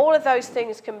 All of those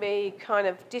things can be kind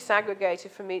of disaggregated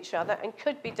from each other and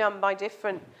could be done by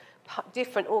different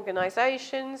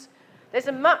organisations. There's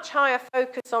a much higher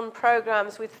focus on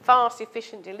programmes with fast,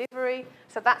 efficient delivery,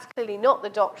 so that's clearly not the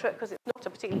doctorate because it's not a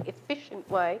particularly efficient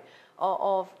way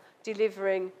of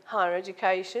delivering higher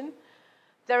education.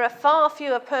 There are far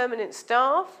fewer permanent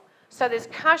staff, so there's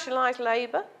casualised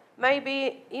labour.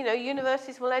 Maybe,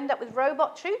 universities will end up with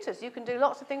robot tutors. You can do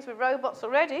lots of things with robots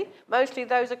already. Mostly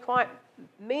those are quite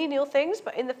menial things,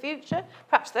 but in the future,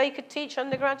 perhaps they could teach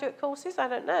undergraduate courses, I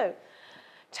don't know.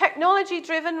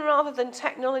 Technology-driven rather than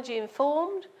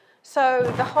technology-informed. So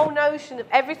the whole notion of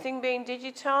everything being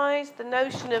digitised, the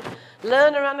notion of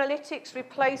learner analytics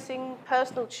replacing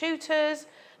personal tutors,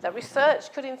 that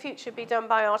research could in future be done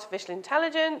by artificial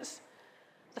intelligence.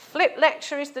 The flipped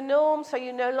lecture is the norm, so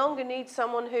you no longer need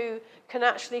someone who can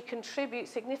actually contribute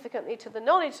significantly to the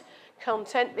knowledge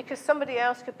content because somebody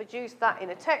else could produce that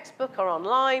in a textbook or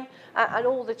online, and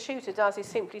all the tutor does is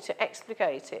simply to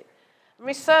explicate it.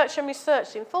 Research and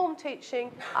research-informed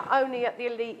teaching are only at the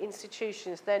elite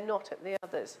institutions, they're not at the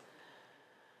others.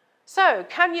 So,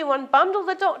 can you unbundle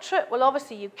the doctorate? Well,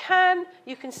 obviously you can.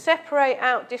 You can separate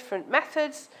out different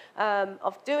methods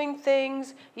of doing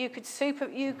things. You could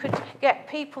get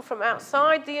people from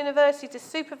outside the university to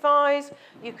supervise.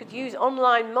 You could use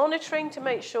online monitoring to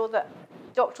make sure that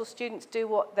doctoral students do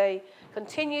what they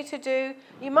continue to do.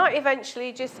 You might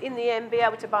eventually just in the end be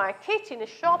able to buy a kit in a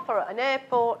shop or at an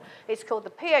airport. It's called the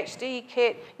PhD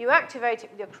kit. You activate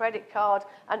it with your credit card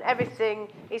and everything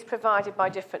is provided by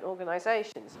different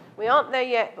organisations. We aren't there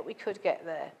yet, but we could get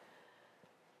there.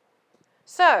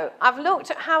 So, I've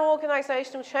looked at how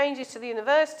organisational changes to the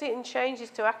university and changes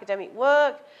to academic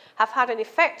work have had an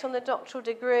effect on the doctoral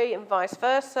degree and vice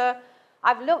versa.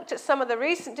 I've looked at some of the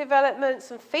recent developments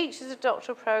and features of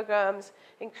doctoral programmes,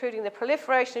 including the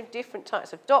proliferation of different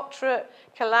types of doctorate,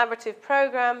 collaborative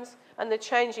programmes, and the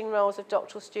changing roles of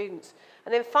doctoral students.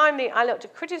 And then finally, I looked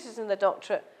at criticism of the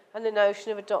doctorate and the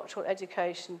notion of a doctoral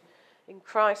education in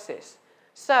crisis.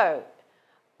 So,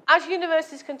 as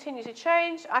universities continue to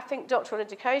change, I think doctoral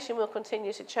education will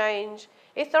continue to change.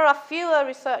 If there are fewer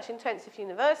research-intensive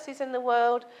universities in the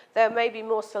world, there may be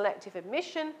more selective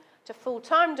admission to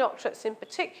full-time doctorates in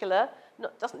particular.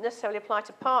 Doesn't necessarily apply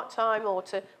to part-time or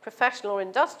to professional or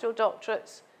industrial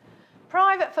doctorates.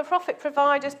 Private for-profit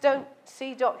providers don't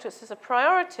see doctorates as a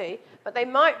priority, but they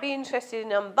might be interested in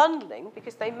unbundling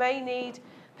because they may need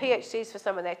PhDs for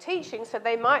some of their teaching, so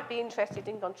they might be interested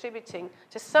in contributing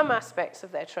to some aspects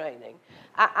of their training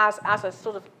as a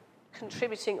sort of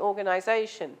contributing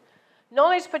organisation.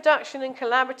 Knowledge production and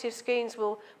collaborative schemes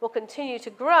will continue to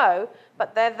grow,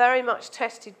 but they're very much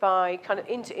tested by kind of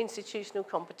inter-institutional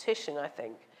competition, I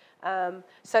think.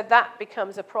 So that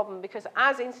becomes a problem because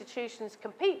as institutions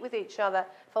compete with each other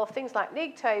for things like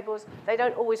league tables, they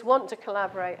don't always want to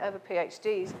collaborate over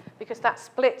PhDs because that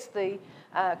splits the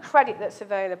credit that's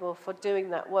available for doing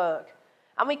that work.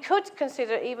 And we could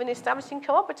consider even establishing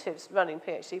cooperatives running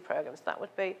PhD programs. That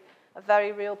would be a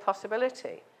very real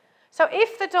possibility. So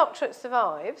if the doctorate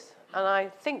survives, and I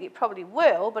think it probably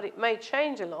will, but it may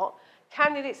change a lot,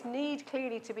 candidates need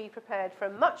clearly to be prepared for a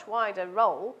much wider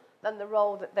role than the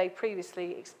role that they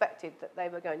previously expected that they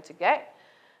were going to get.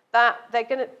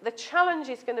 The challenge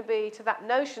is going to be to that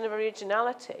notion of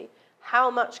originality. How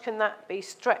much can that be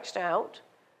stretched out?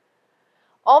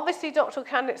 Obviously, doctoral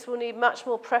candidates will need much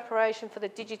more preparation for the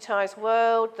digitised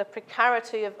world, the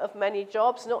precarity of many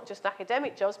jobs, not just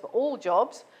academic jobs, but all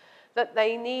jobs. that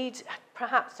they need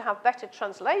perhaps to have better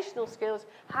translational skills.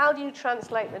 How do you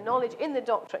translate the knowledge in the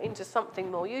doctorate into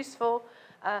something more useful?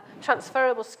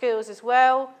 Transferable skills as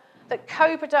well. That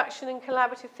co-production and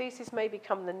collaborative thesis may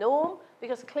become the norm,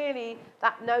 because clearly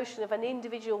that notion of an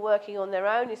individual working on their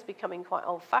own is becoming quite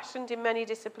old-fashioned in many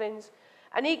disciplines.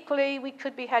 And equally, we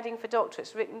could be heading for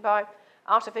doctorates written by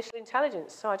artificial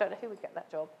intelligence, so I don't know who would get that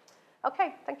job.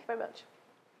 Okay, thank you very much.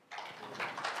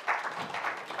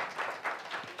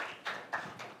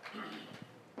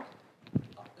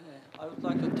 I would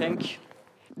like to thank,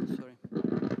 sorry.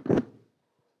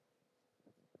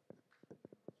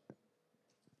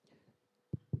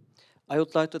 I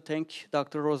would like to thank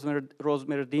Dr.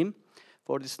 Rosemary Deem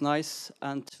for this nice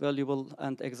and valuable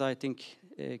and exciting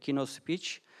keynote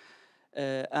speech.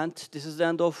 And this is the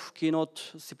end of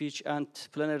keynote speech and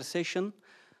plenary session.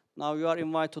 Now you are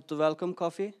invited to welcome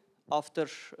coffee. After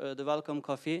the welcome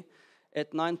coffee,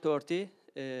 at 9:30,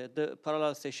 the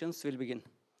parallel sessions will begin.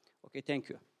 Okay, thank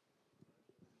you.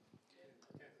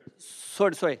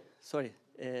 Sorry.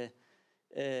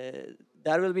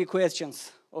 There will be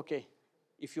questions. Okay,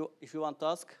 if you want to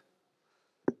ask.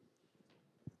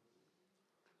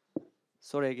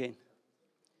 Sorry again.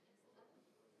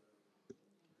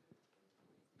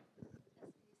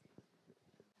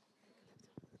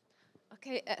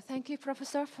 Okay, thank you,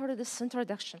 Professor, for this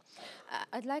introduction.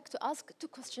 I'd like to ask two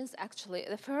questions, actually.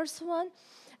 The first one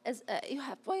is you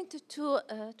have pointed to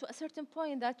a certain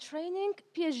point that training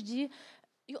PhD,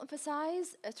 you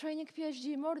emphasize training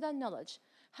PhD more than knowledge.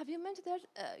 Have you meant that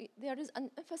there is an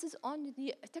emphasis on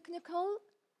the technical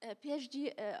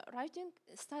PhD writing,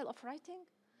 style of writing?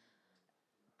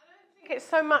 I think it's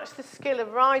so much the skill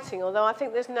of writing, although I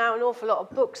think there's now an awful lot of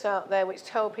books out there which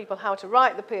tell people how to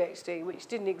write the PhD, which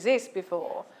didn't exist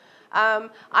before.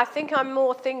 I think I'm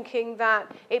more thinking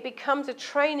that it becomes a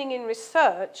training in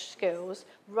research skills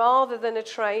rather than a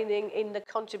training in the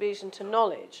contribution to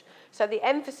knowledge. So the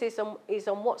emphasis is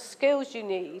on what skills you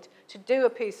need to do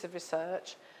a piece of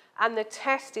research, and the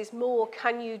test is more,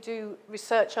 can you do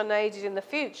research unaided in the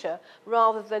future,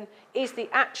 rather than is the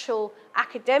actual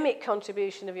academic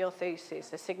contribution of your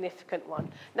thesis a significant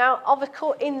one. Now, of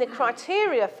course, in the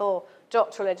criteria for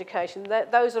doctoral education,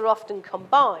 those are often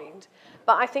combined,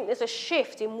 but I think there's a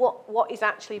shift in what is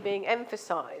actually being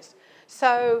emphasised.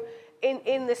 So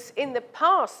in the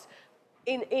past,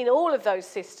 in all of those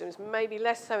systems, maybe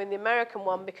less so in the American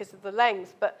one because of the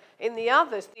length, but in the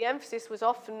others, the emphasis was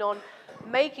often on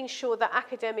making sure that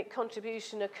academic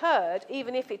contribution occurred,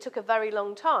 even if it took a very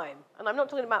long time. And I'm not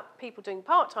talking about people doing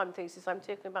part-time theses, I'm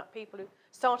talking about people who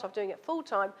start off doing it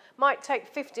full-time, might take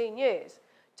 15 years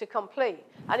to complete.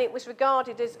 And it was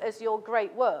regarded as your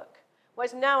great work.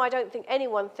 Whereas now I don't think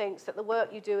anyone thinks that the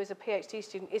work you do as a PhD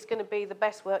student is going to be the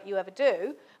best work you ever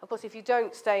do. Of course, if you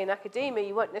don't stay in academia,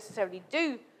 you won't necessarily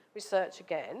do research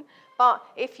again. But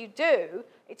if you do,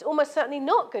 it's almost certainly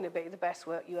not going to be the best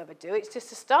work you ever do. It's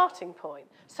just a starting point.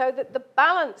 So that the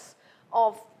balance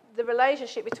of the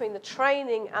relationship between the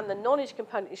training and the knowledge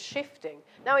component is shifting.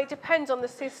 Now, it depends on the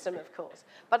system, of course,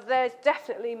 but there's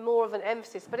definitely more of an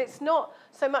emphasis. But it's not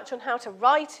so much on how to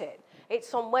write it.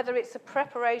 It's on whether it's a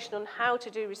preparation on how to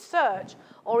do research,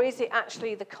 or is it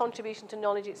actually the contribution to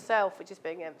knowledge itself which is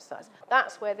being emphasised.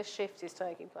 That's where the shift is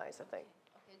taking place, I think.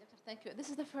 Okay, Doctor, thank you. This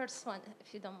is the first one,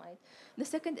 if you don't mind. The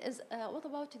second is, what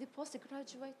about the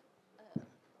postgraduate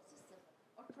system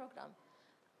or program?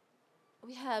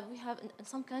 We have in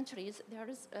some countries, there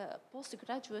is a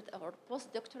postgraduate or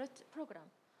postdoctorate program.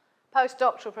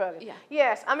 Postdoctoral program. Yeah.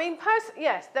 Yes, I mean,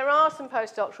 yes, there are some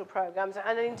postdoctoral programs,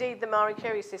 and indeed the Marie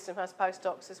Curie system has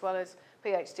postdocs as well as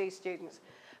PhD students.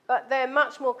 But they're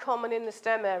much more common in the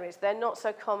STEM areas. They're not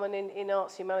so common in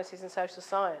arts, humanities, and social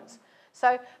science.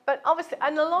 So, but obviously,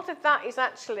 and a lot of that is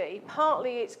actually,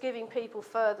 partly it's giving people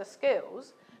further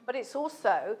skills, but it's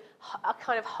also a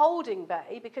kind of holding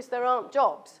bay because there aren't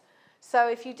jobs. So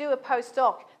if you do a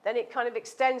postdoc, then it kind of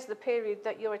extends the period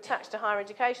that you're attached to higher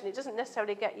education. It doesn't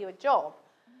necessarily get you a job.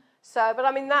 So, but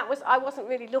I mean, I wasn't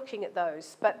really looking at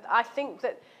those. But I think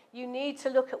that you need to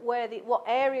look at what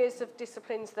areas of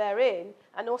disciplines they're in,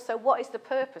 and also what is the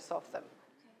purpose of them.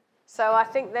 Okay. So I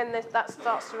think then that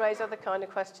starts to raise other kind of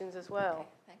questions as well. Okay.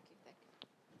 Thank you.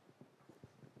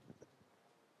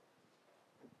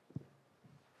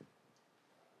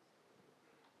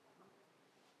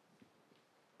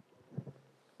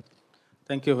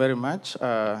 Thank you very much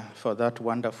for that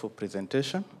wonderful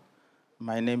presentation.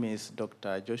 My name is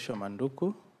Dr. Joshua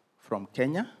Manduku from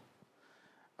Kenya.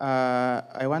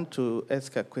 I want to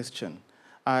ask a question.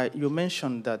 You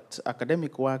mentioned that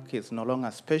academic work is no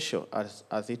longer special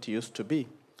as it used to be,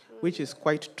 which is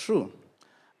quite true,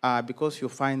 because you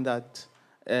find that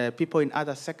people in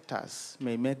other sectors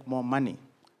may make more money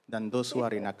than those who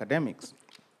are in academics.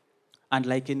 And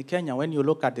like in Kenya, when you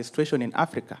look at the situation in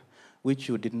Africa, which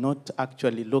you did not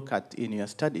actually look at in your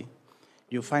study,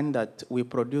 you find that we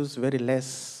produce very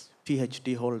less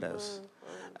PhD holders.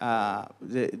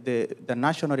 The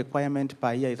national requirement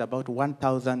per year is about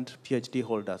 1,000 PhD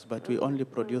holders, but we only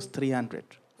produce 300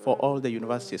 for all the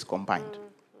universities combined.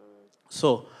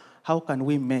 So how can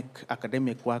we make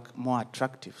academic work more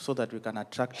attractive so that we can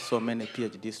attract so many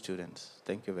PhD students?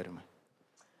 Thank you very much.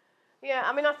 Yeah,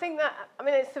 I mean, I think that,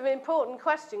 it's an important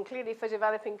question, clearly, for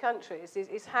developing countries,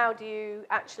 is how do you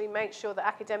actually make sure that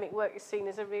academic work is seen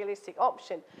as a realistic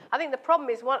option? I think the problem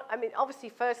is, obviously,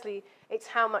 firstly, it's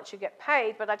how much you get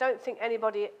paid, but I don't think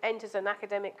anybody enters an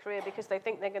academic career because they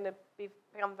think they're going to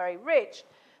become very rich.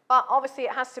 But obviously,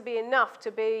 it has to be enough to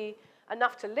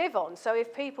live on. So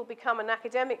if people become an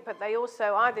academic, but they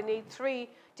also either need 3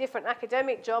 different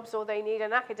academic jobs or they need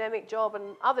an academic job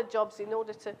and other jobs in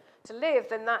order to live,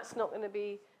 then that's not going to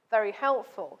be very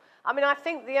helpful. I mean, I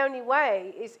think the only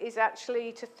way is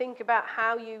actually to think about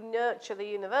how you nurture the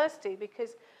university,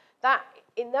 because that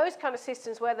in those kind of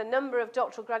systems where the number of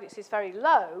doctoral graduates is very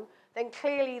low, then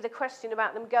clearly the question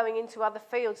about them going into other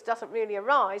fields doesn't really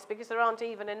arise because there aren't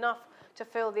even enough to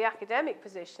fill the academic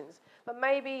positions. But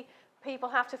maybe people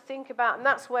have to think about, and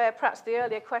that's where perhaps the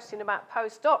earlier question about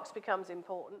postdocs becomes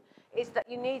important, is that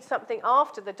you need something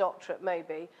after the doctorate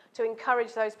maybe to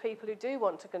encourage those people who do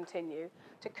want to continue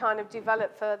to kind of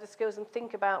develop further skills and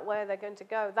think about where they're going to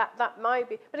go. That might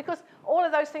be, but of course all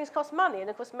of those things cost money, and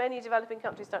of course many developing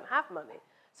countries don't have money.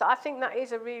 So I think that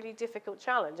is a really difficult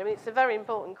challenge. I mean, it's a very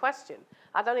important question.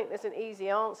 I don't think there's an easy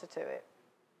answer to it.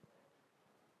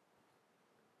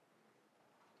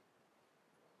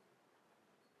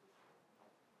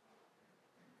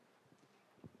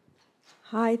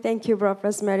 Hi, thank you, Prof.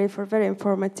 Rosemary, for a very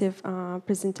informative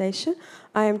presentation.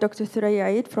 I am Dr. Thuraya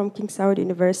Aid from King Saud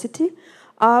University.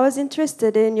 I was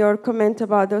interested in your comment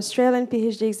about the Australian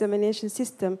PhD examination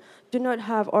system do not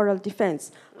have oral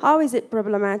defense. How is it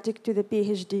problematic to the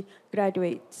PhD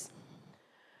graduates?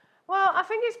 Well, I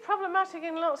think it's problematic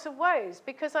in lots of ways,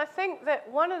 because I think that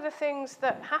one of the things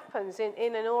that happens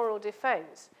in an oral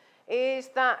defense is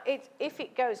that if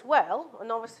it goes well,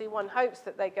 and obviously one hopes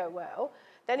that they go well,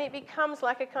 then it becomes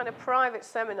like a kind of private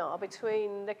seminar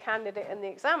between the candidate and the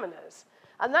examiners.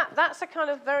 And that's a kind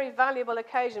of very valuable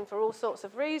occasion for all sorts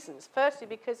of reasons. Firstly,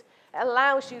 because it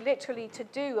allows you literally to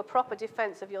do a proper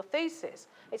defense of your thesis.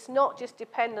 It's not just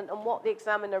dependent on what the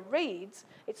examiner reads,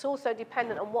 it's also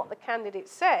dependent on what the candidate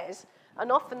says.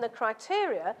 And often the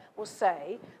criteria will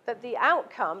say that the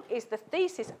outcome is the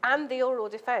thesis and the oral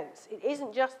defense. It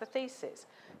isn't just the thesis.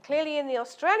 Clearly in the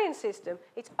Australian system,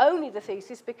 it's only the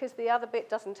thesis because the other bit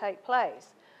doesn't take place.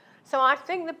 So I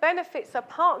think the benefits are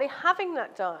partly having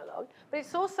that dialogue, but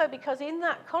it's also because in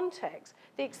that context,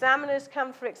 the examiners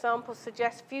can, for example,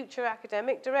 suggest future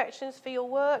academic directions for your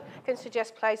work, can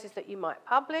suggest places that you might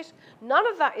publish. None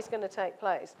of that is going to take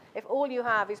place if all you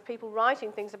have is people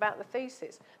writing things about the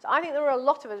thesis. So I think there are a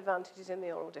lot of advantages in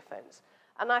the oral defense.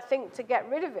 And I think to get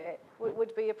rid of it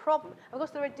would be a problem. Of course,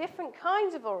 there are different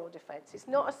kinds of oral defense. It's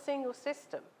not a single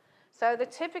system. So the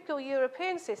typical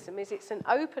European system is it's an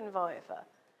open viva,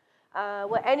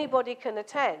 where anybody can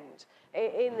attend.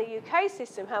 In the UK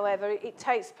system, however, it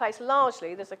takes place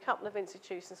largely, there's a couple of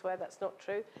institutions where that's not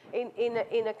true,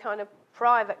 in a kind of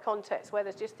private context where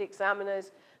there's just the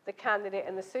examiners, the candidate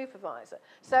and the supervisor.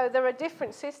 So there are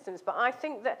different systems, but I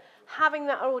think that having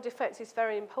that oral defense is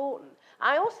very important.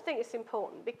 I also think it's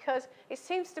important because it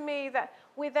seems to me that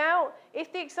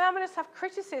if the examiners have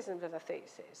criticisms of the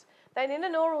thesis, then in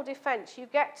an oral defense you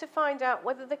get to find out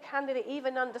whether the candidate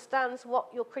even understands what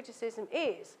your criticism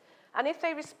is. And if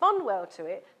they respond well to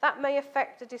it, that may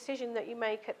affect the decision that you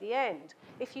make at the end.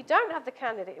 If you don't have the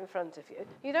candidate in front of you,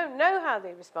 you don't know how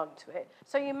they respond to it,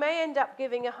 so you may end up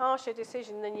giving a harsher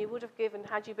decision than you would have given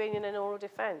had you been in an oral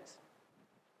defense.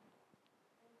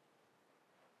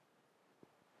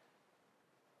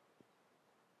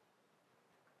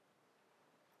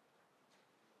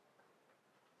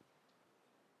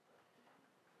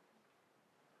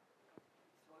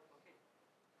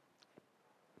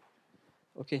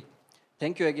 Okay.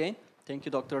 Thank you again. Thank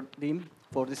you, Dr. Deem,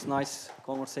 for this nice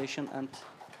conversation and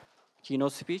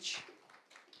keynote speech.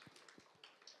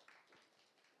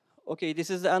 Okay,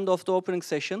 this is the end of the opening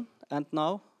session, and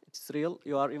now it's real.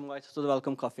 You are invited to the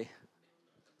welcome coffee.